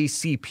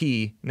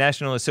NAACP,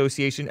 National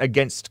Association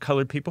Against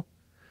Colored People,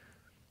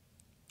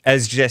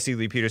 as Jesse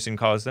Lee Peterson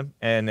calls them.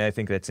 And I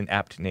think that's an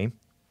apt name.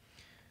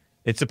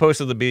 It's supposed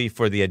to be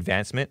for the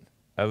advancement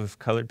of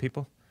colored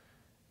people.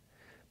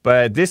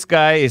 But this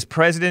guy is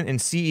president and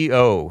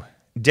CEO,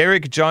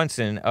 Derek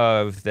Johnson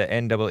of the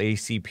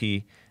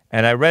NAACP.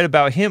 And I read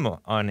about him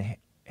on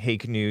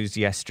Hake News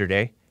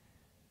yesterday,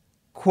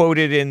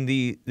 quoted in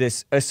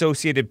this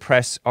Associated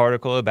Press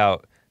article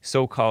about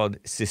so-called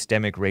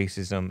systemic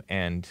racism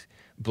and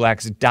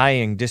blacks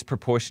dying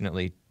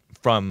disproportionately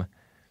from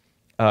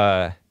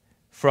the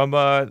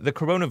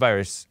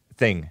coronavirus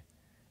thing,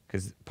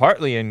 because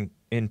partly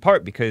in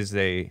part because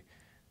they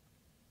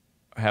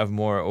have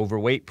more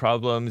overweight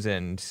problems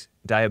and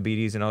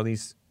diabetes and all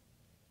these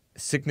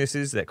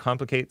sicknesses that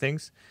complicate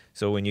things.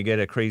 So when you get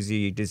a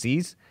crazy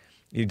disease,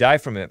 you die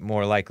from it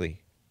more likely.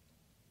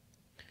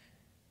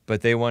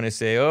 But they want to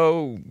say,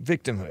 oh,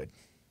 victimhood.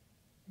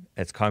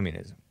 That's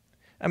communism.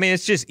 I mean,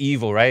 it's just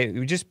evil, right?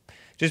 We just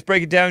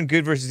break it down,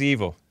 good versus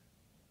evil.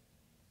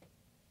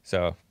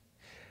 So,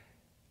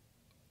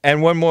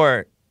 and one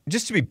more,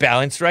 just to be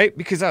balanced, right?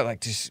 Because I like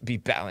to be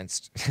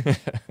balanced.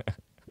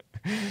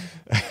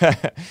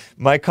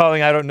 My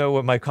calling, I don't know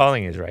what my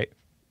calling is, right?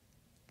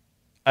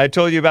 I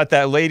told you about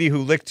that lady who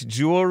licked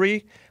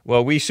jewelry.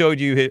 Well, we showed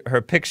you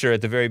her picture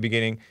at the very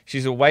beginning.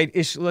 She's a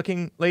white-ish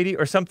looking lady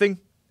or something.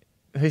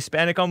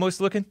 Hispanic almost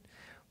looking.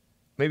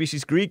 Maybe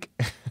she's Greek.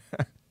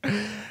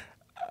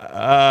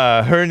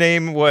 Her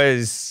name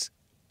was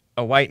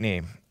a white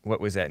name.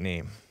 What was that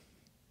name?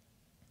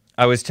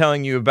 I was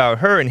telling you about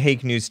her in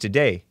Hake News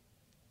today.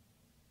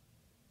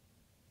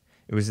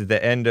 It was at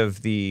the end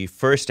of the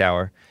first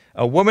hour.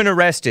 A woman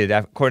arrested,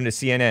 according to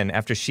CNN,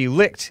 after she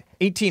licked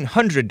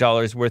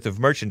 $1,800 worth of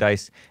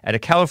merchandise at a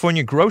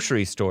California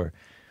grocery store.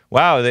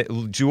 Wow,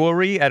 the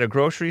jewelry at a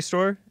grocery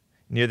store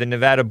near the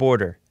Nevada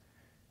border.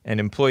 An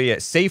employee at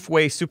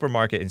Safeway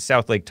Supermarket in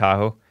South Lake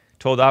Tahoe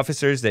told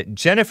officers that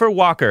Jennifer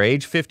Walker,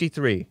 age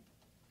 53.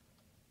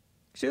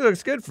 She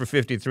looks good for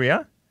 53,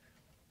 huh?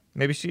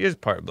 Maybe she is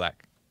part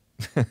black.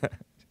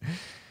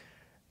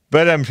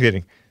 But I'm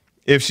kidding.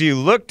 If she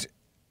looked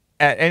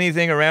at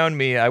anything around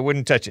me, I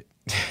wouldn't touch it,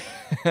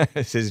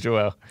 says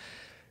Joelle.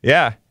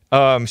 Yeah,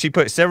 she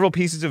put several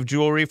pieces of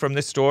jewelry from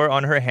the store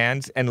on her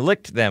hands and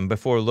licked them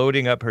before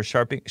loading up her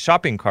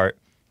shopping cart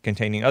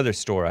containing other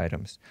store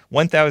items.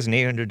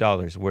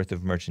 $1,800 worth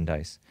of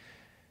merchandise.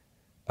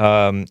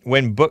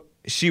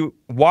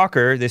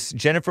 This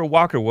Jennifer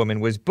Walker woman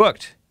was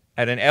booked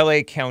at an El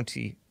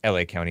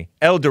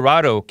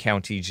Dorado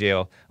County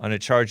jail on a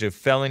charge of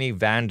felony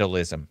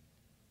vandalism.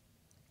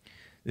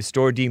 The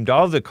store deemed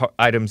all the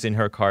items in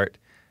her cart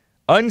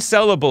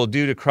unsellable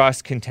due to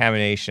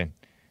cross-contamination,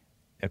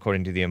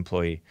 according to the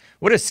employee.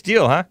 What a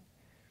steal, huh?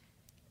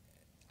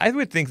 I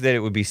would think that it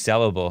would be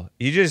sellable.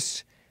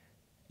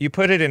 You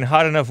put it in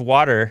hot enough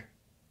water.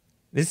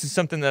 This is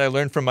something that I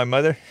learned from my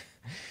mother.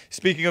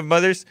 Speaking of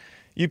mothers,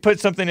 you put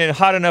something in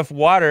hot enough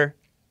water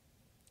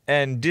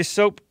and dish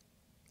soap.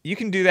 You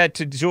can do that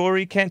to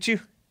jewelry, can't you?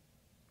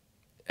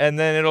 And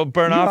then it'll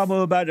burn off.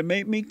 You're about to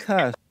make me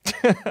cuss.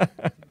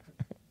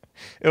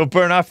 It'll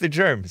burn off the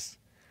germs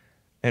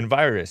and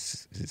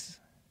viruses.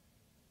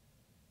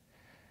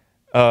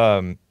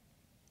 And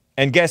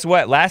guess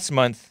what? Last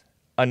month,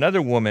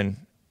 another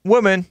woman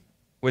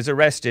was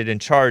arrested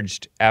and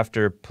charged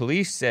after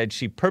police said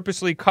she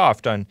purposely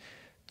coughed on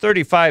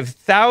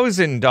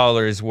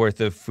 $35,000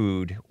 worth of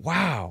food.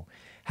 Wow.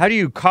 How do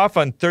you cough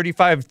on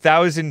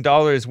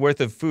 $35,000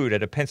 worth of food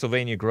at a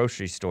Pennsylvania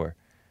grocery store?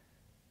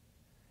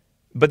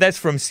 But that's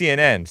from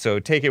CNN, so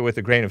take it with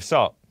a grain of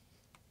salt.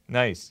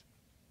 Nice.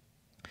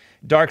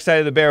 Dark Side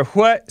of the Bear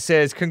What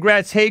says,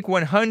 congrats, Hake,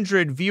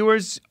 100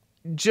 viewers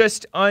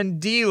just on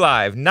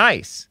D-Live.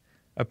 Nice.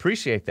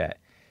 Appreciate that.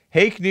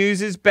 Hake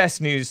News is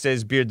best news,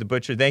 says Beard the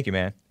Butcher. Thank you,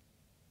 man.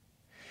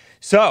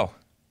 So,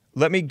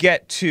 let me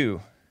get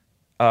to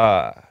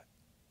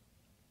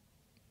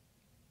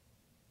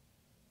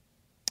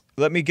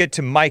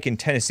Mike in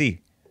Tennessee.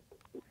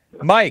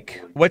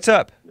 Mike, what's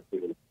up?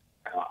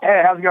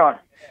 Hey, how's it going?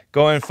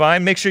 Going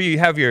fine. Make sure you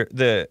have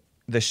the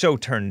show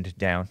turned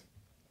down.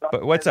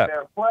 But what's up?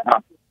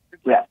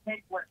 Yeah.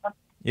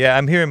 Yeah,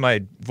 I'm hearing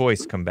my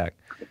voice come back.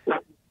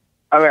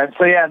 Okay,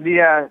 so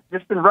yeah,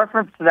 just in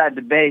reference to that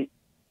debate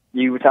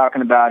you were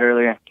talking about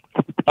earlier.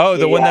 Oh,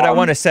 the one that I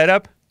want to set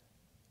up?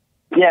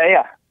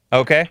 Yeah.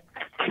 Okay.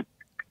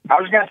 I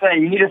was gonna say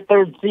you need a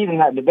third seat in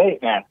that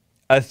debate, man.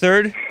 A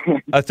third?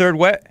 A third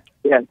what?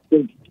 Yeah,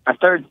 a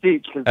third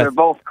seat because they're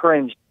both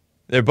cringe.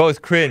 They're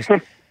both cringe.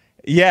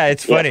 Yeah,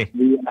 it's funny.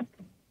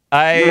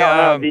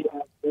 I'll be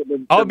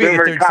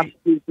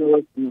the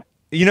third seat.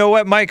 You know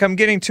what, Mike? I'm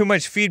getting too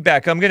much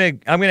feedback. I'm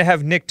gonna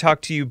have Nick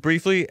talk to you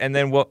briefly, and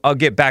then I'll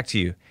get back to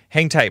you.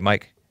 Hang tight,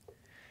 Mike.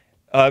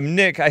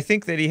 Nick, I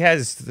think that he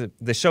has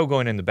the show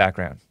going in the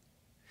background,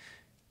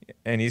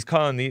 and he's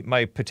calling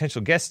my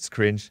potential guests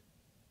cringe.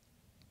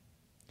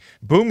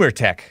 Boomer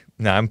Tech.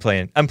 No, I'm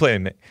playing.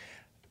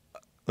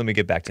 Let me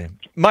get back to him.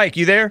 Mike,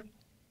 you there?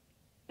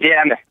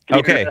 Yeah, I'm there.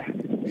 Okay.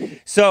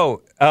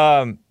 So,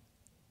 all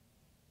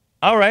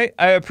right.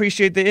 I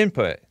appreciate the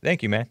input.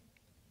 Thank you, man.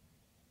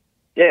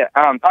 Yeah.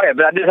 But I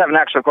did have an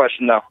actual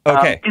question though.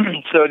 Okay.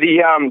 So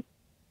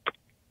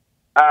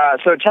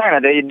so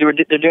China,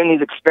 they're doing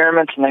these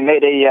experiments, and they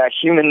made a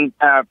human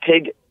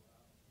pig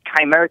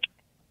chimeric.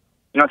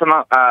 You know what I'm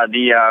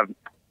talking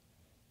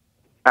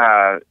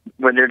about?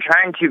 Where they're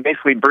trying to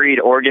basically breed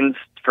organs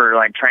for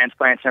like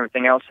transplants and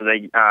everything else. So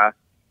they.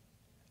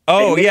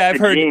 I've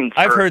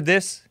heard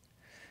this.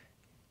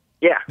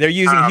 Yeah. They're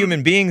using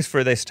human beings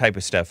for this type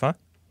of stuff, huh?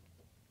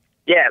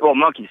 Yeah. Well,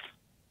 monkeys.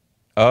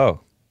 Oh,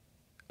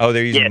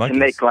 they're using monkeys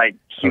to make like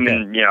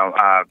human. Okay. You know.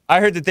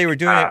 I heard that they were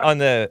doing it on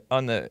the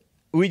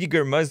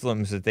Uyghur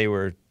Muslims that they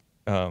were,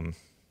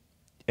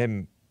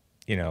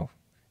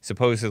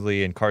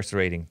 supposedly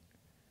incarcerating.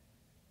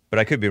 But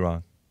I could be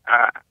wrong.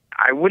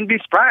 I wouldn't be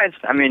surprised.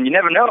 I mean, you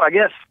never know, I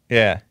guess.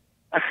 Yeah.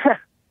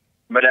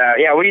 But,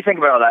 what do you think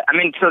about all that? I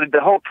mean, so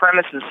the whole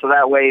premise is so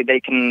that way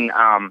they can,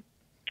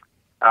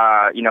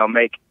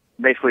 make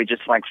basically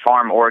just like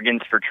farm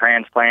organs for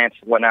transplants,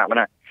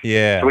 whatnot.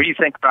 Yeah. So what do you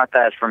think about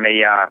that from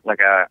a,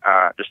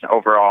 just an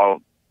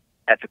overall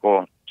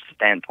ethical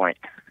standpoint?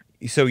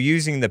 So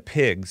having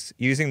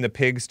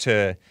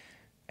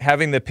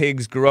the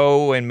pigs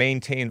grow and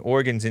maintain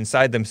organs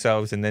inside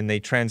themselves, and then they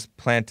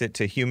transplant it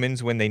to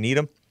humans when they need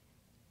them?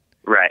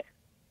 Right.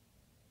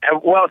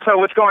 Well, so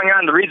what's going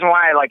on, the reason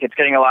why it's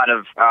getting a lot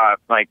of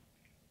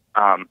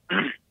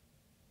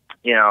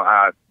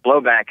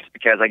blowback is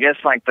because I guess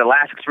the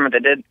last experiment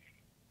they did,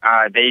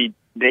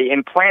 they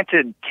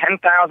implanted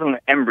 10,000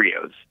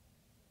 embryos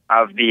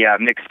of the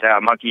mixed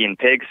monkey and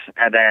pigs,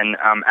 and then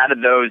out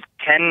of those,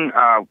 10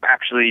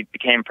 actually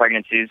became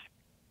pregnancies,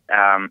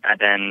 and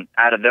then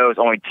out of those,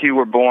 only 2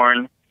 were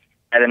born,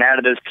 and then out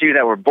of those 2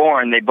 that were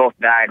born, they both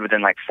died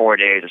within 4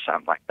 days or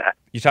something like that.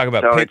 You're talking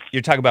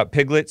about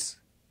piglets?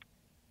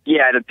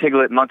 Yeah, the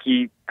piglet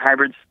monkey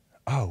hybrids.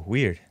 Oh,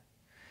 weird.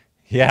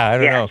 Yeah, I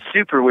don't know.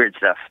 Super weird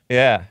stuff.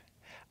 Yeah,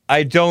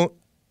 I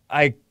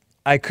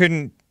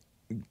couldn't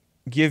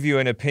give you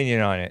an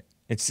opinion on it.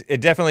 It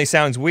definitely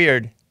sounds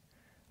weird.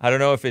 I don't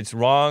know if it's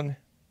wrong.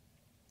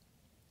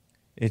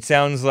 It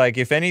sounds like,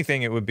 if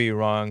anything, it would be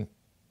wrong,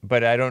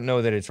 but I don't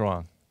know that it's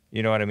wrong.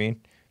 You know what I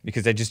mean?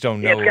 Because I just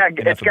don't know enough about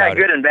it. It's got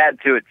good and bad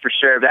to it, for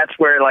sure. That's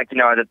where, it's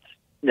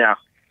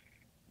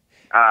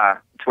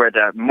where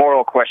the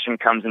moral question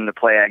comes into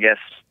play, I guess.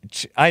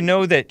 I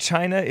know that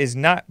China is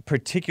not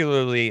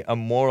particularly a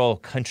moral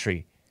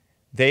country.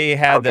 They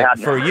had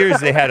for years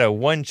they had a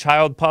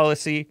one-child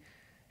policy,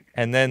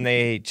 and then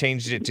they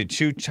changed it to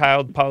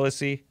two-child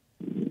policy.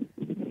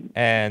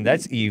 And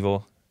that's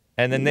evil.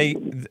 And then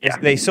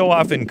they so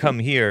often come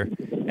here,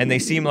 and they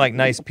seem like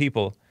nice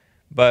people,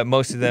 but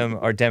most of them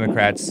are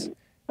Democrats,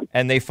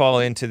 and they fall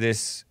into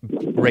this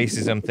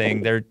racism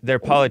thing. They're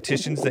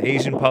politicians. The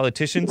Asian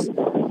politicians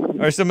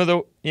are some of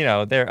the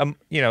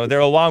they're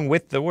along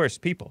with the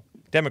worst people,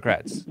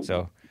 Democrats.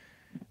 So,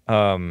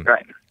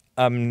 right.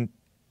 I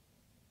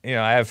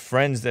have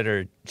friends that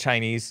are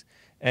Chinese,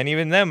 and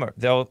even them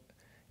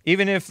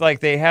even if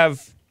they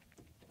have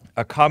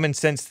a common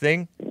sense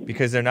thing,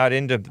 because they're not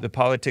into the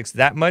politics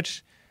that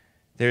much,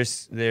 they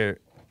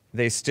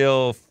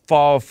still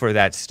fall for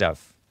that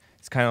stuff.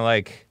 It's kind of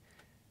like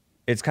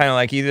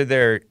either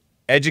they're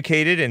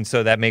educated and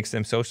so that makes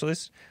them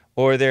socialists,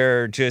 or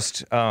they're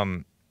just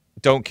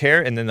don't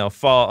care, and then they'll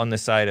fall on the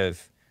side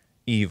of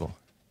evil.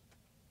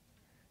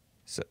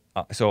 So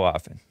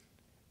often.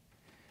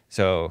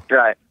 So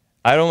right.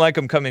 I don't like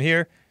them coming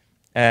here,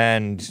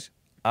 and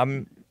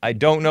I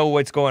don't know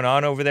what's going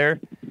on over there.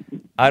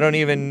 I don't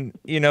even,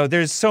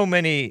 there's so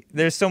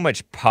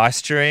much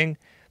posturing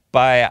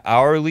by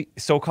our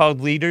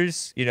so-called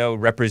leaders,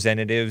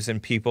 representatives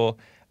and people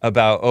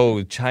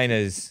about,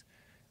 China's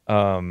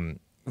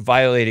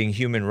violating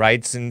human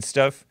rights and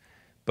stuff.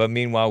 But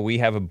meanwhile, we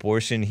have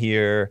abortion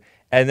here.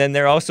 And then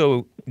they're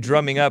also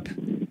drumming up,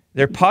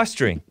 they're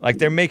posturing,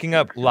 they're making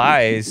up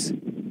lies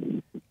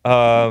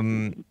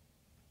to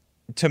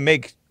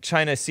make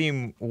China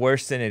seem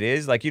worse than it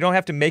is. You don't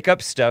have to make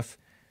up stuff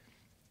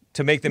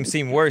to make them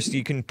seem worse.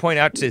 You can point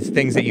out to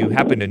things that you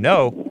happen to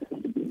know,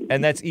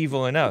 and that's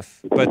evil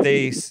enough. But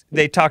they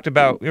talked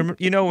about,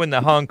 you know, when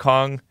the Hong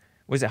Kong,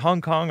 was it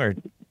Hong Kong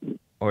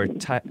or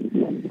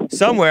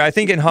somewhere? I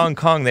think in Hong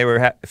Kong they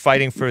were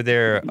fighting for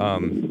their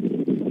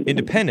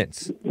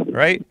independence,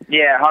 right?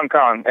 Yeah, Hong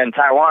Kong and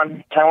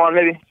Taiwan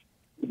maybe.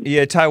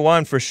 Yeah,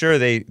 Taiwan for sure.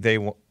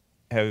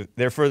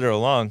 They're further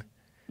along,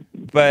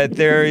 but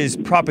there is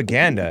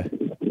propaganda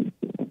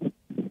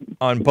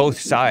on both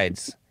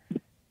sides,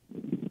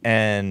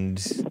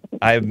 and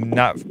I'm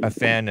not a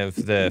fan of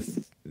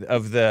the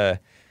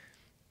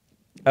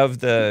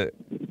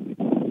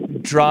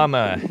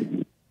drama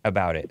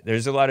about it.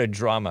 There's a lot of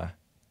drama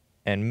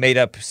and made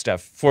up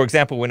stuff. For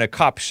example, when a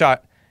cop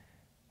shot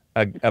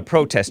a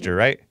protester,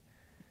 right?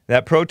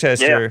 That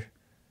protester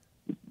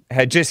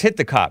had just hit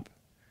the cop.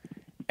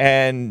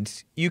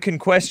 And you can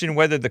question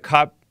whether the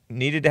cop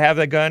needed to have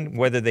that gun,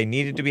 whether they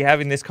needed to be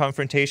having this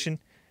confrontation.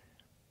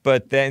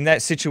 But then in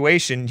that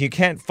situation, you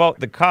can't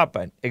fault the cop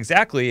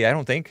exactly, I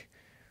don't think,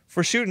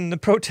 for shooting the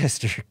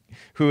protester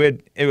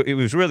it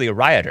was really a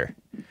rioter.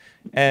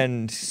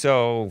 And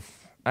so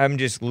I'm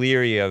just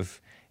leery of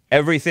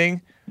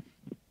everything.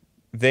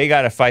 They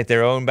got to fight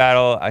their own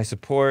battle. I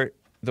support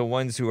the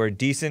ones who are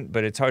decent,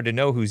 but it's hard to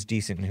know who's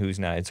decent and who's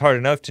not. It's hard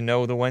enough to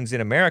know the ones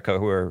in America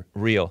who are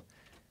real.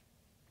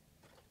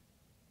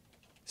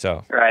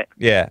 So, right.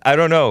 Yeah, I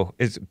don't know.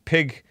 It's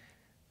pig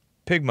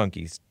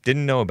monkeys.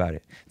 Didn't know about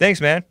it.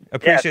 Thanks, man.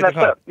 Appreciate the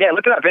call. Up. Yeah,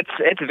 look it up.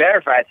 It's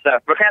verified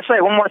stuff. But can I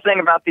say one more thing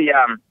about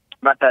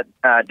that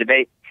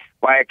debate?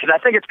 Why? Because I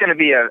think it's going to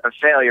be a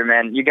failure,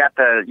 man. You got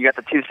the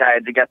two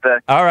sides. You got the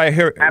all right.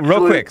 Here,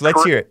 real quick.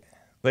 Let's hear it.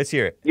 Let's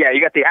hear it. Yeah,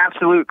 you got the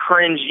absolute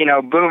cringe, you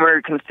know,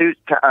 boomer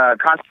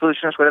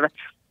constitutionalists, whatever.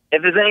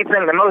 If there's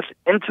anything, the most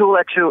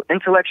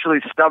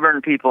intellectually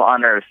stubborn people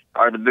on earth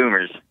are the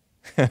boomers.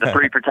 The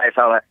free types,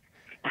 all that.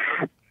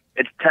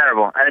 It's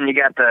terrible. And then you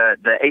got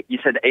you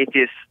said the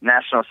atheist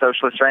National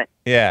Socialist, right?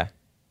 Yeah.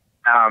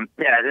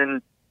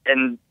 And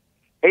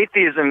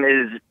atheism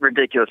is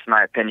ridiculous in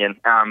my opinion.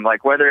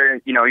 Like whether,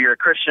 you know, you're a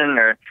Christian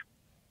or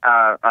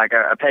like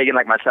a pagan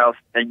like myself,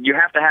 you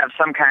have to have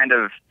some kind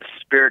of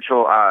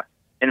spiritual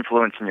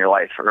influence in your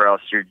life, or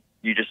else you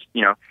just,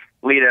 you know,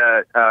 lead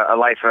a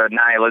life of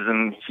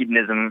nihilism,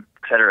 hedonism,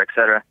 et cetera, et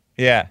cetera.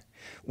 Yeah.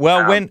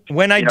 Well,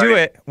 when I do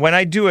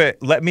it,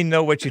 let me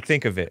know what you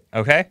think of it,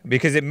 okay?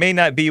 Because it may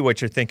not be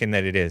what you're thinking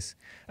that it is.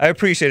 I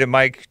appreciate it,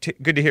 Mike.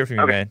 Good to hear from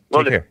you, man.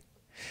 Take care.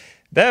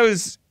 That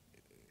was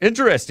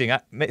interesting.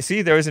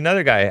 See, there was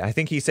another guy. I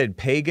think he said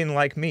pagan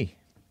like me.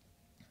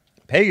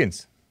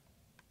 Pagans.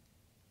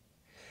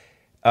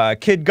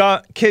 Kid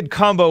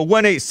Combo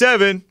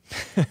 187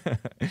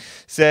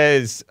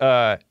 says,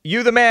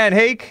 "You the man,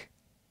 Hake."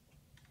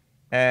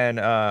 And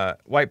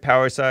White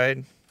Power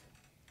Side.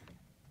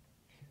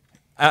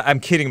 I'm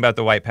kidding about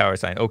the white power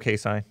sign. Okay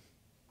sign.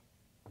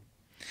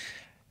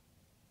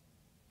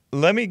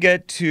 Let me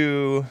get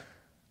to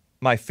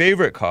my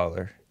favorite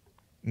caller,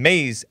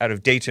 Maze out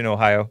of Dayton,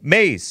 Ohio.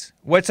 Maze,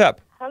 what's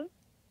up?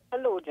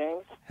 Hello,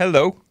 James.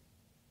 Hello.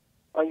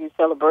 Are you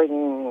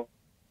celebrating,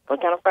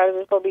 what kind of Friday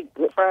is it supposed to be?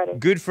 Good Friday?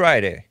 Good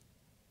Friday.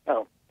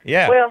 Oh.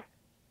 Yeah. Well,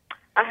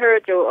 I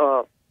heard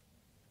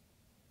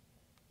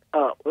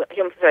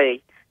him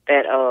say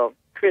that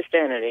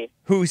Christianity.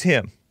 Who's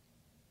him?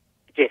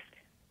 Yes.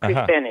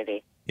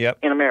 Christianity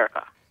in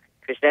America.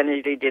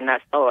 Christianity did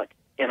not start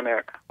in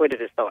America. Where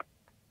did it start?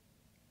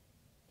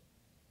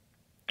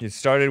 It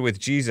started with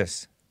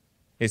Jesus.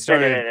 It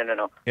started.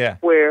 No. Yeah.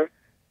 Where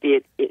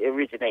did it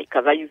originate?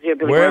 Because I used to hear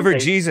Billy wherever Graham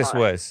say, Jesus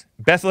was.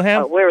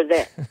 Bethlehem? where is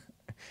that?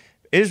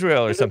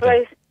 Israel or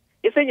something.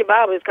 It's in your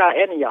Bible. It's called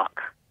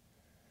Antioch.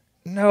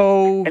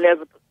 No. And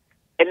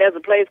there's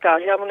a place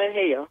called Heaven and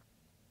Hell.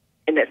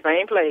 In that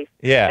same place.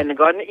 Yeah. And the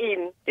Garden of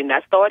Eden did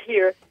not start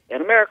here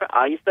in America.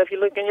 All your stuff you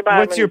look in your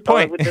Bible. What's your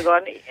point? With the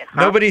Garden of Eden.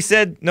 Nobody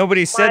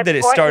said that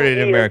it started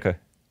in America.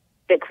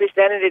 That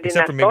Christianity did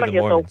not start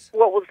here. So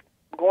what was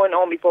going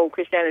on before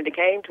Christianity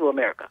came to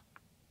America?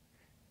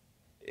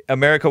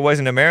 America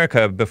wasn't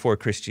America before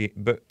Excuse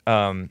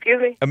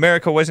me?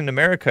 America wasn't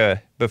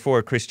America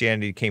before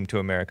Christianity came to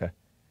America.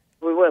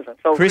 It wasn't.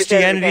 So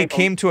Christianity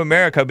came to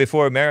America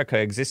before America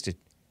existed.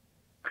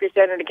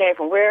 Christianity came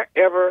from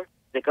wherever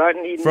the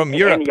Garden of Eden from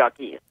Europe. Antioch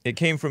is. It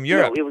came from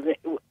Europe.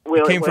 No,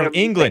 it came from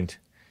England.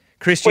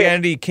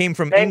 Christianity came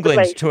from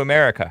England to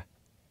America.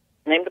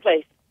 Name the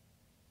place.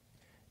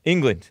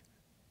 England.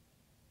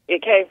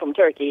 It came from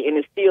Turkey, and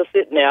it's still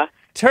sitting there.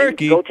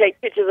 Turkey? Go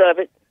take pictures of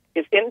it.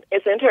 It's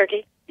in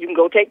Turkey. You can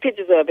go take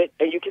pictures of it,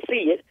 and you can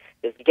see it.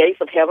 It's the gates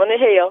of heaven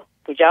and hell,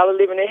 which y'all are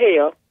living in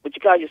hell, but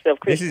you call yourself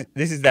Christian.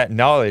 This is that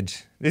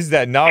knowledge. This is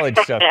that knowledge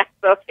stuff.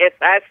 So, as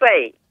I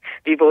say,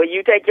 before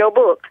you take your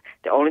book,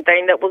 the only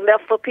thing that was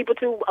left for people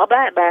to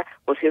abide by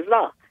was his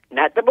law,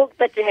 not the book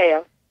that you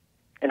have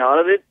and all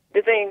of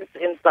the things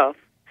and stuff.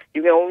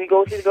 You can only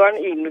go to the Garden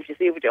of Eden if you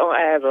see it with your own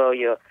eyes, or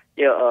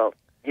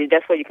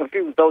that's where you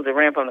confuse those that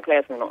ran from the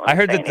classroom. I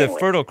heard that the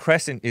Fertile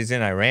Crescent is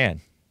in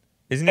Iran.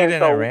 Isn't it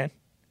in Iran?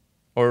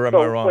 Or am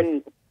I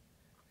wrong?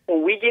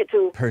 when we get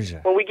to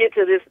Persia.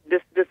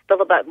 this stuff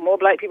about more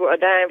black people are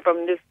dying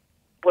from this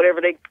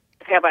whatever they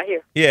have out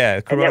here.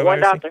 Yeah, And that one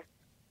coronavirus. doctor.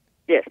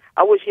 Yes,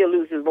 I wish he'll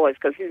lose his voice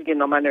because he's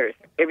getting on my nerves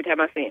every time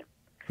I see him.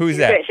 Who's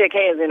You that? can't shake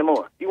hands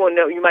anymore. You won't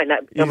know. You might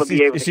not ever be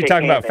able to Is she shake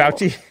talking hands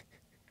about anymore. Fauci?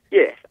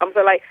 Yes, I'm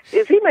so like,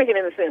 is he making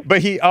any sense?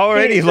 But he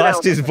already He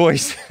lost sounds- his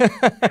voice.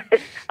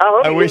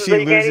 I wish he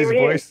he'd lose his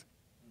voice.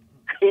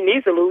 He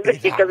needs to lose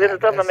it because it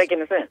doesn't make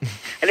any sense.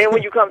 And then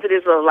when you come to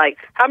this, like,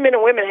 how many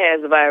women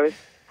has the virus?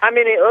 How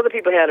many other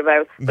people have the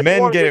virus? But you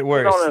Men wanna get just it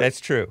worse. put on a-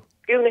 That's true.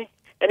 Excuse me.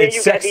 And then It's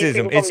you got these sexism.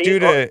 people from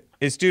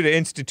It's due to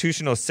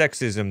institutional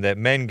sexism that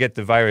men get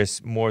the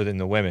virus more than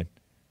the women.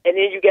 And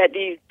then you got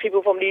these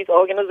people from these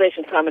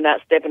organizations coming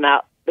out, stepping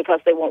out because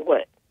they want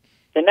what?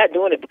 They're not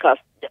doing it because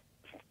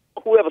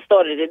whoever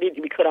started it needs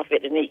to be cut off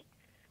at the knee.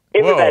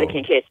 Everybody Whoa.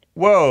 can catch it.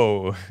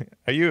 Whoa,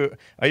 are you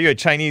a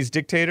Chinese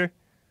dictator?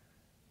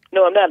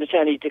 No, I'm not a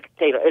Chinese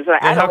dictator. It's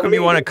like, Then I how don't come you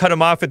believe want to it. cut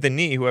him off at the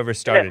knee? Whoever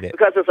started it.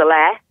 Because it's a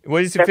lie.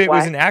 What is if That's it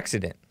was why. an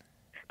accident?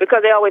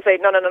 Because they always say,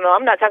 no,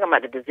 I'm not talking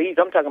about the disease.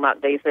 I'm talking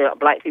about they say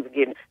black people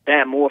getting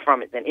dying more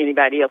from it than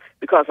anybody else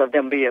because of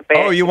them being fat.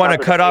 Oh, you want to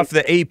because of cut off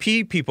the the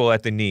AP people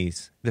at the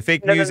knees? The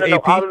fake No, news no.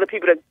 AP? All of the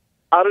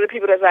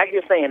people that's out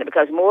here saying it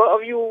because more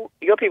of your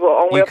people are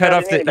on You welfare cut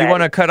off than the. anybody. You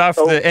want to cut off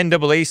So, the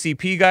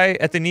NAACP guy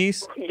at the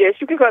knees? Yes,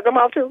 you can cut them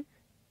off too.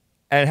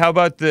 And how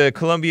about the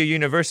Columbia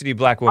University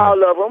black woman?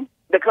 All of them.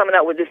 They're coming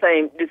out with this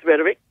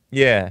rhetoric.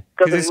 Yeah,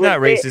 because it's it not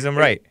was racism,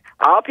 right?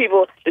 All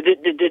people,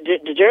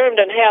 the germ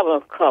doesn't have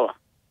a color.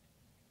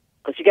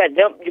 Because you got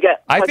them, you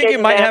got. I think it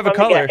Caucasian might down have a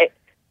from, you got- color.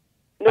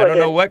 No, I it don't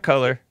know doesn't. what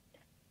color.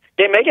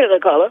 They're making it a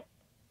color.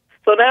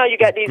 So now you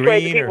got It's these green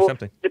crazy or people,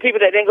 something. the people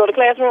that didn't go to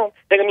classroom,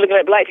 they're gonna be looking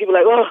at black people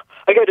like, oh,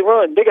 I got to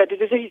run. They got the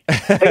disease.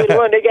 I got to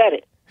run. They got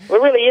it.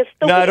 Well, really, it's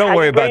stupid. No, don't how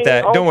worry you about bring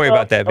that. your Don't own worry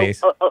about stuff that,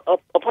 Mace.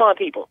 Upon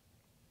people.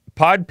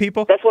 Pod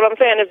people? That's what I'm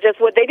saying. It's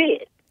just what they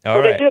did. All so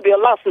right. there should be a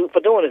lawsuit for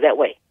doing it that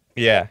way.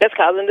 Yeah. That's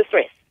causing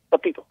distress for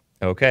people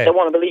Okay. that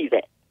want to believe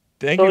that.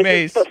 Thank So you, it's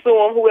Mace. just sue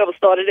them, whoever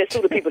started it,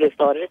 sue the people that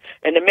started it.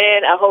 And the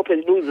man, I hope,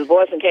 he loses his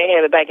voice and can't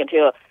have it back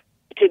until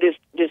this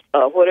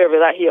whatever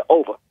is out here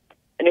over.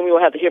 And then we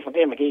won't have to hear from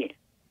him again.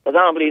 Because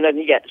I don't believe nothing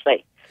he got to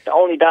say. The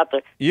only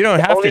doctor. You don't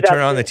the have only to turn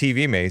doctor- on the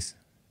TV, Mace.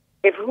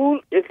 If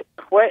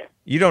what?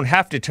 You don't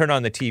have to turn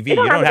on the TV. You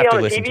don't have to be on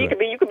the listen TV. to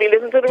You could it. be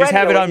listening to the Just radio.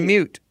 have it if on you-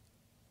 mute.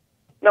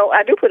 No,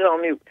 I do put it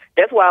on mute.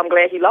 That's why I'm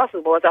glad he lost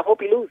his voice. I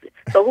hope he loses.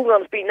 So who's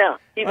going to speak now?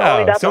 He's the Wow,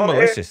 only doctor so on the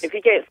malicious. earth. If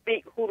he can't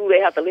speak, who do they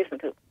have to listen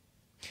to?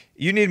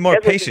 You need more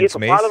That's what you get patience, for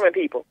Mace. following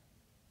people.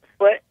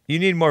 What? You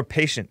need more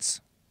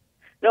patience.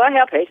 No, I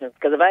have patience.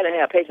 Because if I didn't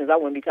have patience, I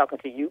wouldn't be talking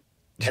to you.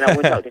 And I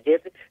wouldn't talk to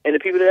Jesse and the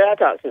people that I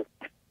talk to.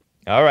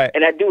 All right.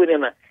 And I do it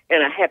in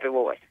a happy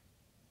voice.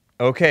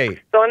 Okay.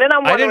 So and then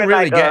I'm I wondering, didn't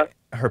really like, get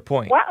her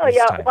point. why are this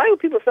y'all? time. Why do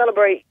people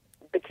celebrate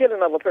the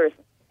killing of a person?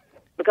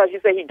 Because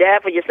you say he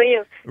died for your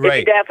sins. If Right.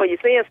 he died for your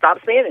sins, stop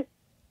sinning.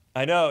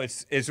 I know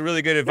it's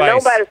really good If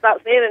advice. nobody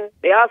stops sinning.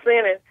 They are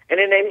sinning, and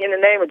then they, in the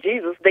name of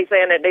Jesus, they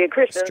saying that they're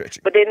Christians,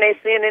 Stretching. but then they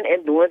sinning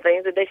and doing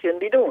things that they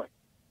shouldn't be doing.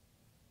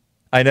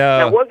 I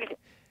Now, know.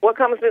 what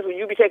common sense would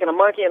you be taking a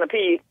monkey and a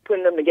pig,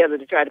 putting them together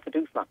to try to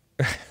produce something?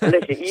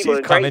 Unless you're evil She's and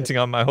crazy. commenting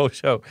on my whole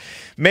show.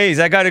 Maze,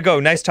 I got to go.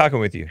 Nice talking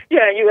with you.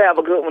 Yeah, you have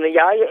a good one, and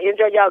y'all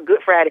enjoy y'all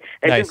Good Friday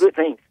and Nice. do good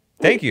things.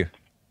 Thank you.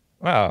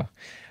 Wow.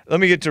 Let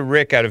me get to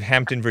Rick out of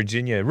Hampton,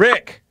 Virginia.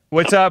 Rick,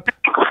 what's up?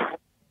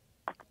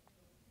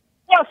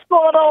 What's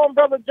going on,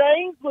 Brother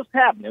James? What's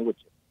happening with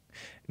you?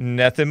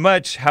 Nothing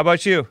much. How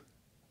about you?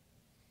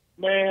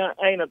 Man,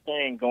 ain't a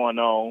thing going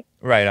on.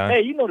 Right on.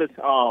 Hey, you know this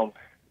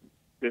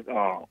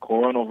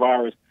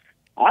coronavirus?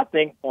 I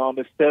think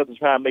instead of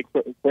trying to make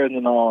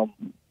President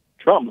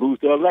Trump lose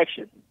the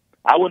election,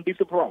 I wouldn't be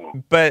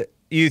surprised. But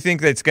you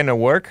think that's going to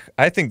work?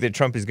 I think that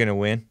Trump is going to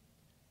win.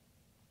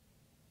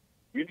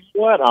 You know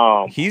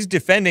what? He's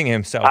defending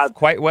himself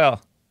quite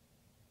well.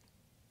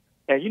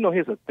 And you know,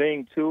 here's a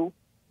thing too,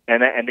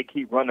 and they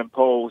keep running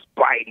polls.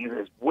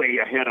 Biden is way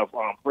ahead of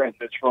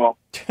President Trump.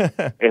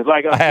 It's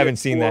like I haven't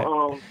seen that.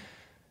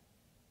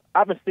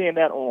 I've been seeing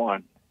that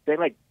on they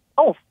like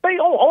on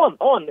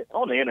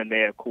the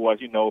internet, of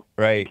course. You know,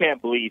 Right. You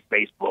can't believe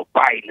Facebook.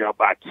 Biden up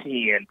by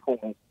 10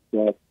 points.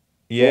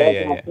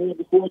 Yeah.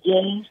 Before,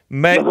 James?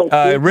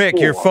 Rick,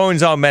 your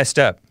phone's all messed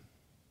up.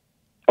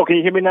 Oh, can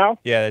you hear me now?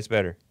 Yeah, that's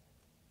better.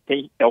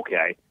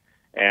 Okay.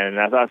 And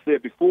as I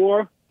said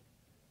before,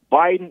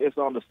 Biden is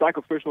on the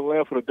sacrificial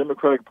lamb for the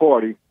Democratic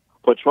Party,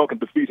 but Trump can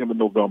defeat him in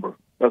November.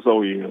 That's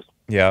all he is.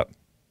 Yeah.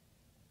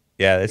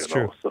 Yeah, that's You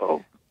true. know,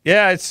 so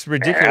Yeah, it's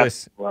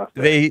ridiculous. that's what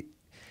I say.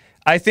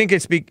 I think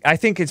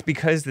it's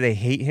because they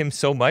hate him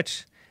so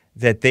much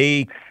that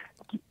they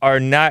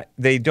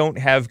don't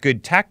have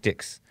good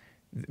tactics.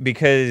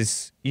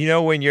 Because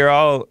when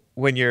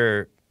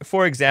you're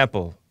for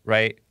example,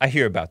 right? I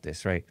hear about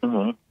this, right?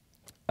 Mhm.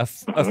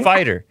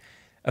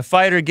 A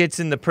fighter gets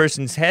in the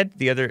person's head,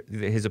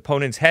 his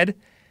opponent's head,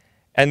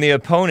 and the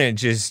opponent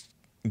just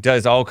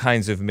does all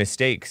kinds of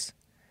mistakes.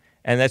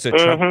 And that's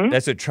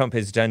what Trump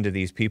has done to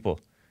these people.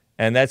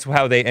 And that's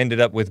how they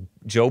ended up with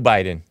Joe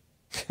Biden.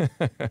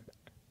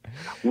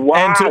 Wow.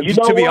 And You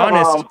know to be what?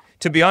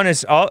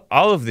 honest,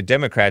 all of the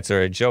Democrats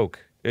are a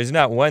joke. There's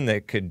not one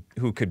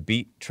who could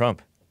beat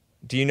Trump.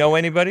 Do you know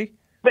anybody?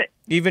 But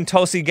Even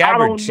Tulsi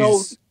Gabbard,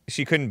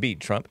 she couldn't beat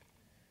Trump.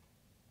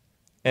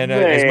 And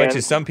as much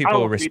as some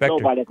people respect her.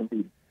 Nobody can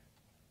beat her.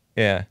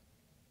 Yeah.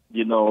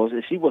 You know,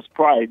 she was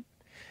probably,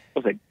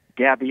 what was it,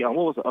 Gabby?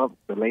 What was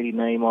the lady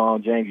name,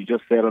 James? You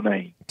just said her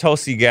name.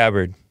 Tulsi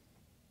Gabbard.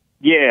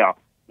 Yeah.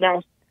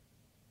 Now,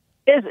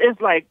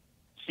 it's like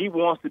she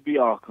wants to be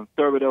a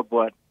conservative,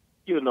 but,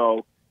 you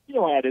know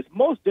how it is.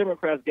 Most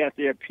Democrats got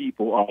their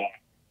people.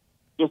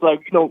 Just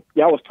like, y'all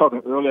was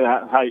talking earlier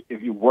how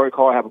if you work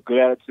hard, have a good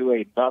attitude,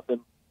 ain't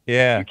nothing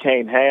you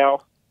can't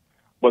have.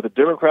 But the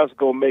Democrats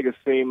go make it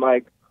seem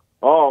like,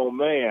 oh,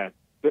 man,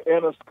 the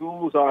inner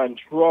schools are in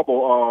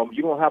trouble.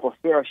 You don't have a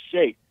fair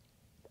shake.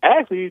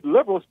 Actually,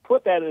 liberals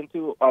put that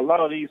into a lot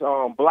of these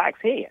blacks'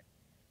 heads.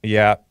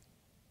 Yeah.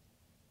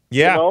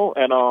 Yeah.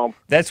 And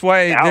that's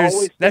why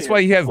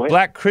you have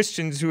black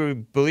Christians who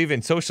believe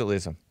in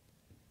socialism.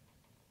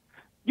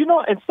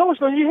 And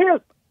socialism, you hear,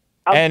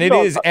 and it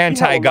is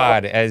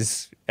anti-God,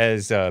 as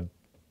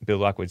Bill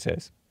Lockwood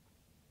says.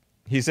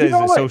 He says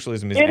that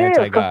socialism is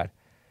anti-God,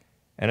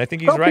 and I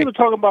think he's right. Some people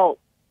talk about,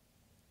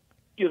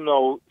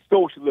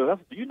 socialism.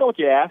 Do you know what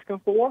you're asking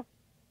for?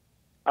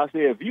 I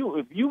said, if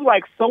you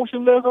like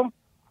socialism,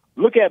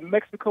 look at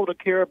Mexico, the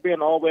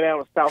Caribbean, all the way down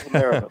to South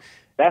America.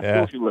 That's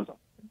socialism,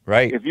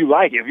 right? If you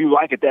like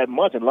it that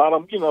much, and a lot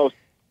of them,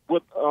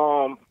 with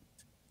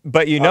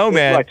But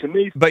man, like, to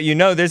me,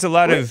 there's a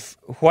lot of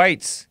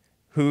whites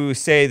who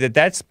say that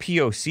that's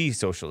POC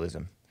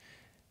socialism.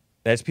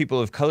 That's people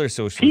of color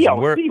socialism.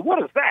 POC,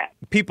 what is that?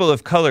 People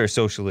of color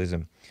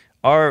socialism.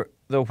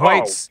 The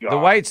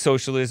white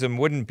socialism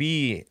wouldn't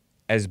be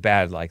as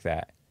bad like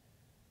that.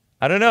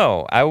 I don't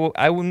know.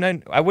 I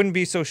wouldn't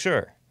be so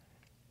sure.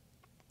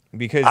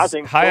 Because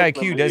high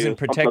IQ doesn't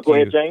protect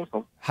you. James.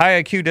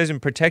 High IQ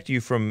doesn't protect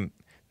you from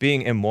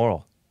being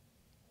immoral.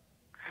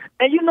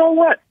 And you know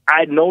what?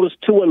 I noticed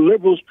too what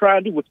liberals try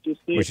to do, which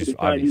is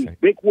try to use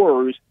big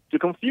words to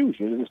confuse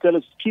you instead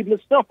of keeping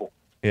it simple.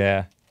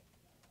 Yeah.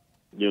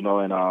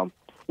 And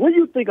what do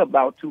you think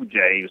about too,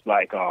 James?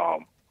 Like,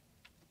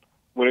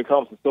 when it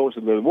comes to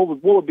socialism,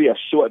 what would be a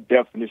short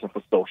definition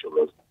for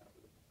socialism?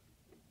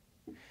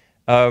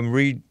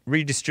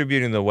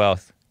 Redistributing the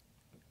wealth.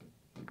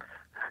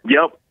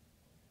 Yep.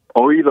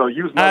 Or either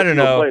using I don't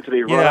know.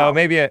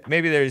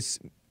 Maybe there's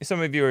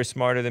some of you are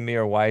smarter than me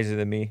or wiser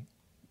than me,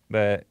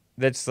 but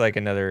that's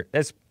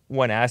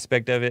one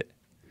aspect of it.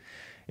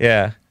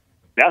 Yeah.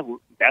 That's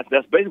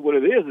basically what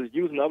it is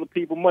using other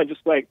people's money,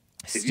 just like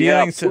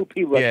stealing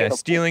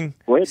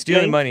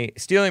money.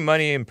 Stealing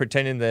money and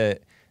pretending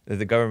that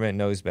the government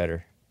knows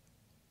better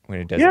when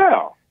it doesn't.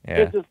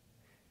 Yeah.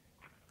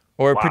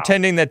 Or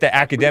pretending that the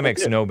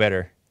academics know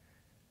better.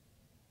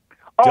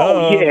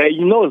 Oh, yeah.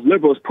 As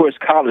liberals push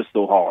college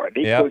so hard.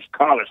 They push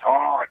college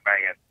hard,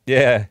 man.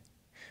 Yeah.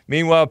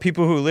 Meanwhile,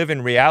 people who live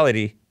in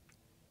reality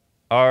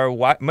are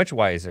much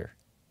wiser.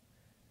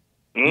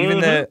 Mm-hmm. Even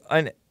the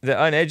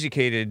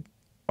uneducated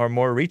are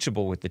more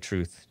reachable with the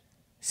truth,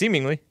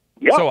 seemingly.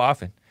 Yep. So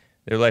often.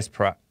 They're less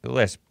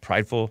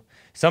prideful.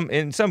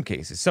 In some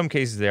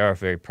cases they are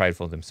very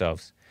prideful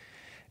themselves.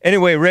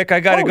 Anyway, Rick, I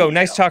got to go. Yeah.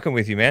 Nice talking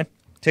with you, man.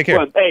 Take care.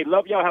 Well, hey,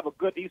 love y'all. Have a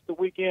good Easter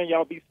weekend.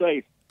 Y'all be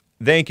safe.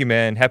 Thank you,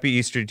 man. Happy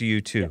Easter to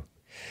you, too.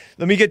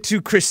 Let me get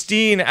to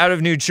Christine out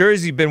of New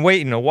Jersey. Been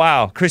waiting a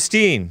while.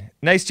 Christine,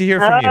 nice to hear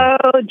from you.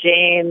 Oh,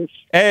 James.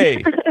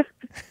 Hey.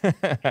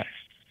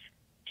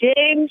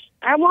 James,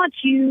 I want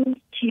you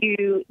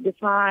to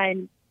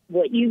define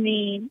what you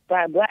mean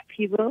by black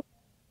people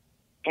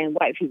and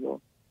white people.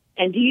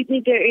 And do you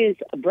think there is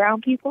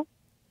brown people?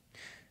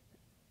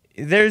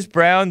 There's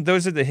brown.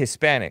 Those are the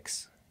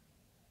Hispanics.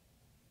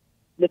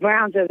 The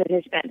browns are the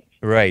Hispanics.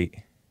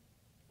 Right.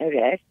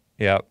 Okay.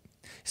 Yep.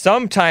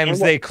 Sometimes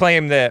they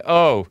claim that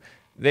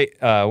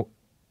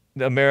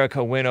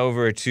America went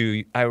over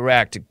to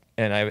Iraq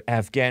and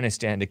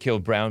Afghanistan to kill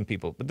brown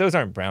people, but those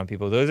aren't brown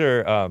people. Those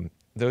are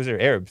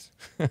Arabs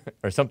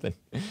or something.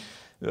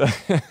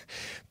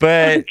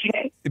 But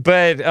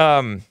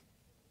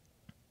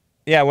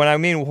yeah. When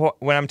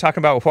I'm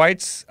talking about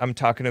whites, I'm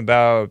talking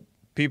about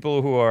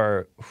people who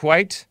are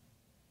white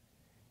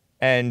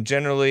and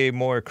generally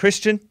more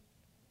Christian.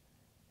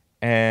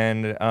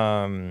 And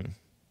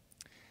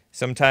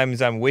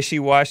sometimes I'm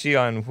wishy-washy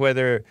on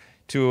whether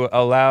to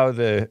allow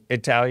the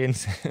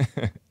Italians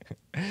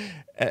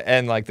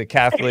and like the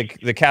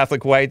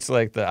Catholic whites,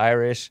 like the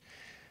Irish.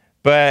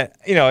 But,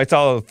 it's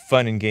all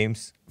fun and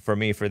games for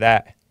me for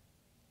that.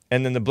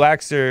 And then the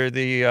blacks are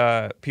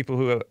the people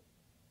who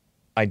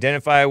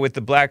identify with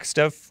the black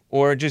stuff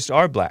or just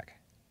are black.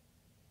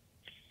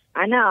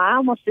 I know. I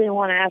almost didn't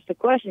want to ask the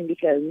question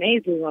because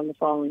Maisie was on the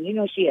phone.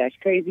 She acts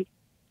crazy.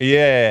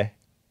 Yeah.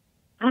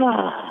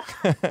 Ah.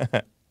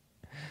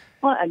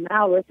 What a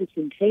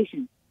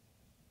malrepresentation.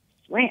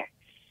 I swear.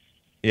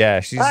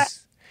 Yeah,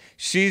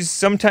 she's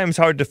sometimes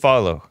hard to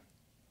follow.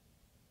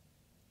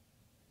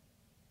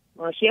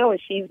 Well, she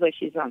always seems like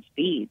she's on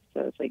speed,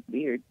 so it's like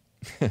weird.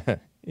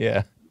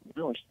 Yeah.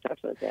 know when she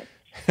talks like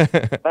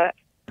that. But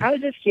I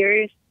was just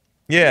curious.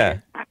 Yeah.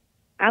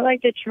 I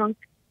like the trunk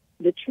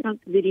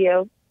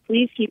video.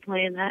 Please keep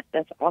playing that.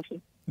 That's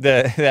awesome.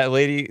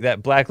 That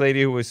black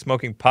lady who was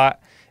smoking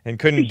pot and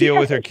couldn't deal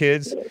with her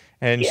kids,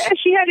 and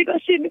she had to go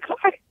sit in the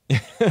car.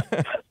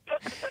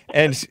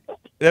 And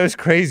that was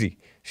crazy.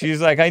 She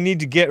was like, "I need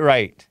to get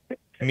right,"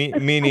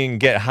 meaning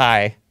get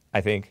high,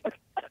 I think.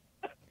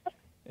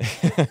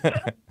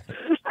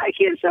 I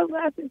can't stop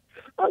laughing.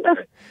 Oh, no.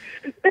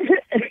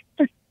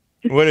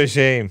 What a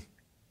shame.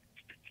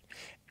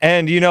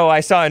 And, you know,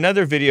 I saw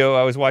another video.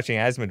 I was watching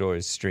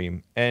Asmodee's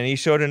stream, and he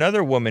showed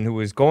another woman who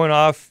was going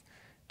off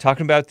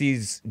talking about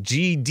these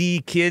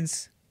GD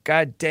kids,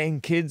 god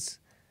dang kids,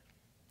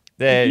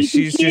 that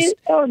she's just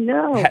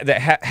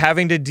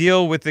having to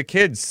deal with the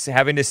kids,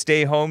 having to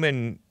stay home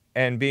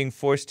and being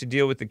forced to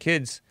deal with the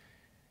kids.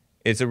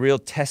 It's a real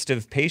test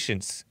of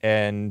patience.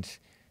 And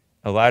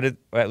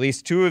at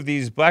least 2 of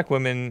these black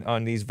women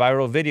on these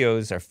viral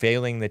videos are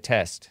failing the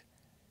test.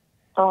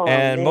 Oh,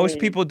 and man. most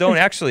people don't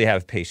actually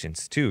have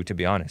patience, too, to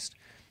be honest.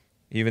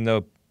 Even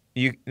though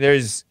you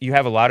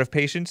have a lot of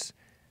patience,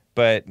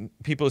 but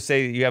people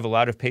say you have a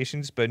lot of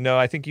patience, but no,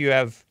 I think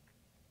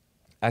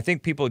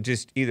people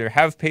just either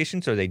have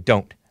patience or they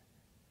don't.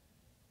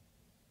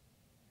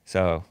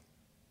 So,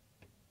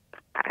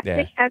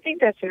 yeah. I think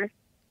that's fair.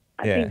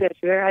 I think that's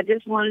fair. I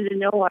just wanted to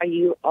know why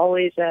you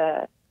always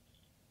are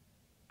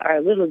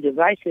a little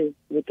divisive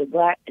with the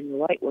black and the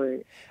white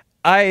word.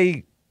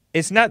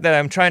 It's not that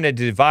I'm trying to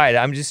divide.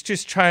 I'm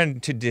just trying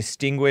to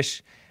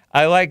distinguish.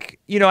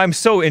 I'm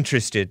so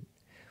interested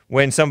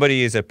when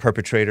somebody is a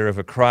perpetrator of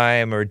a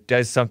crime or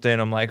does something.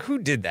 I'm like, who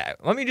did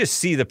that? Let me just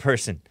see the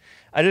person.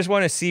 I just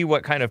want to see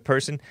what kind of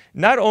person,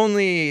 not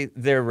only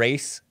their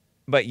race,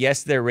 but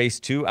yes, their race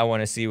too. I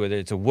want to see whether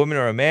it's a woman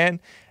or a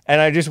man.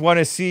 And I just want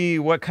to see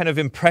what kind of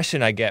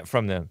impression I get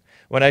from them.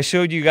 When I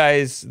showed you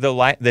guys the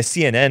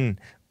CNN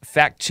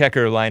fact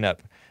checker lineup,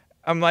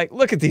 I'm like,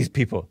 look at these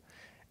people.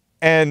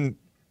 And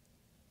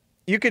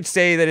you could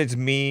say that it's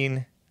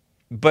mean,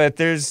 but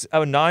there's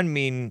a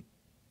non-mean,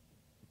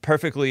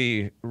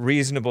 perfectly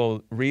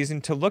reasonable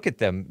reason to look at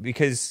them,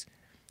 because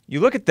you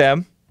look at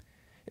them,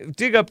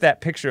 dig up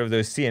that picture of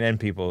those CNN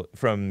people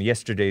from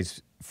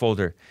yesterday's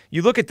folder.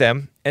 You look at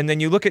them, and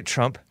then you look at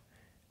Trump,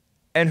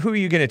 and who are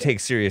you going to take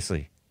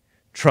seriously?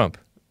 Trump,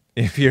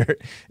 if you're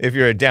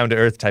a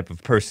down-to-earth type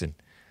of person.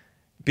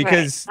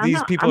 Because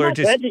these people are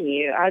just... I'm not judging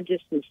you. I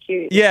just was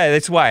curious. Yeah,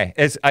 that's why.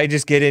 I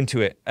just get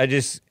into it.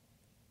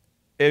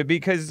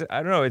 Because,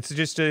 I don't know, it's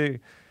just a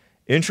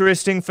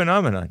interesting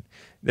phenomenon.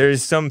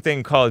 There's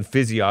something called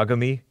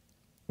physiognomy,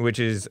 which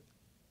is,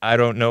 I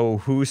don't know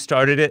who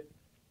started it,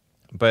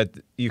 but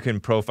you can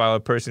profile a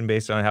person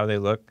based on how they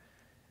look.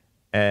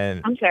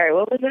 And I'm sorry,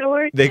 what was that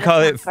word? They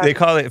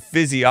call it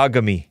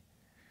physiognomy.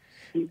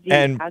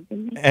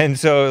 And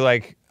so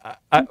like,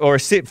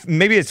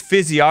 maybe it's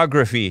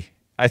physiography.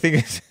 I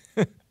think it's,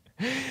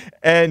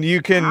 and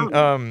you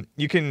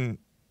can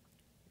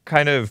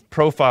kind of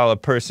profile a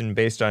person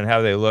based on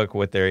how they look,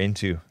 what they're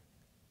into.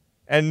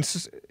 And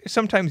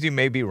sometimes you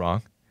may be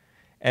wrong.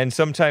 And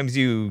sometimes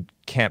you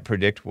can't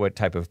predict what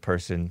type of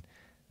person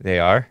they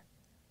are.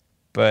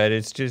 But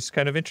it's just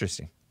kind of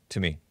interesting to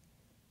me.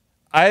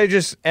 I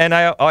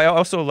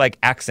also like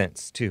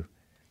accents too.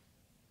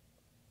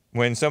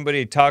 When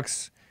somebody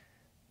talks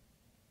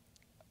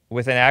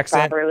with an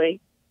accent,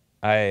 properly,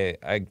 I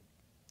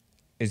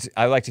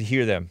like to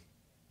hear them.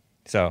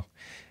 So,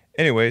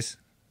 anyways,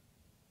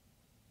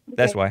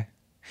 that's why.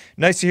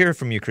 Nice to hear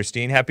from you,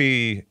 Christine.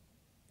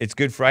 It's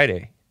Good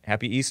Friday.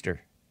 Happy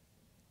Easter.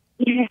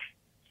 Yeah.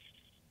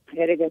 I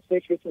gotta go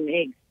search for some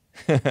eggs.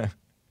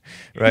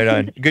 Right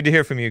on. Good to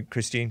hear from you,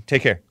 Christine.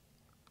 Take care.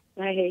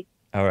 Bye.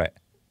 All right.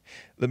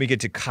 Let me get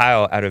to